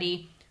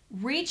somebody,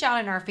 reach out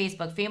in our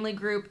Facebook family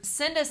group,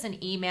 send us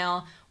an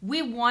email.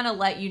 We want to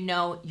let you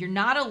know you're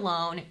not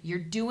alone, you're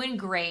doing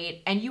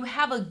great, and you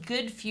have a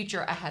good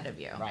future ahead of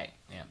you. Right,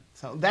 yeah.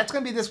 So that's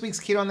going to be this week's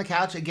Keto on the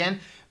Couch. Again,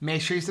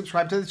 make sure you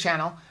subscribe to the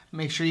channel.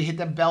 Make sure you hit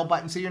the bell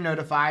button so you're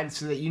notified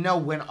so that you know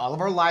when all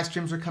of our live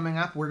streams are coming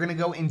up. We're going to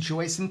go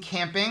enjoy some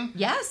camping.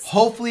 Yes.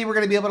 Hopefully we're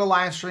going to be able to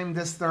live stream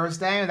this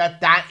Thursday.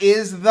 That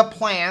is the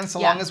plan, so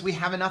long as we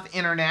have enough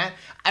internet.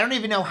 I don't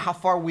even know how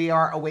far we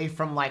are away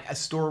from like a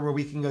store where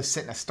we can go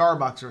sit in a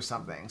Starbucks or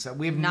something. So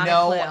we have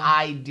no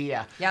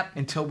idea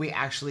until we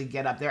actually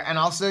get up there. And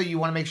also you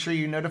want to make sure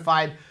you're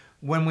notified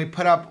when we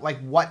put up like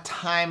what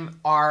time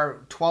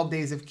our 12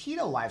 days of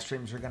keto live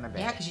streams are going to be.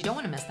 Yeah, because you don't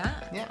want to miss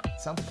that. Yeah,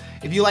 so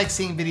if you like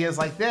seeing videos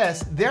like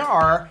this, there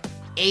are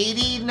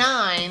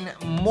 89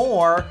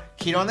 more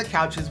Keto on the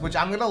Couches, which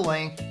I'm going to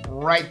link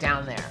right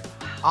down there.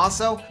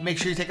 Also, make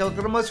sure you take a look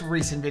at the most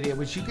recent video,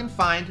 which you can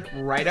find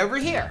right over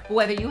here.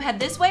 Whether you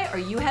head this way or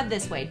you head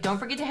this way, don't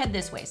forget to head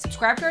this way.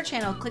 Subscribe to our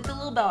channel, click the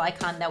little bell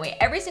icon. That way,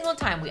 every single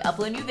time we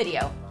upload a new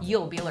video,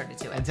 you'll be alerted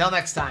to it. Until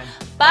next time.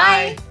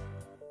 Bye.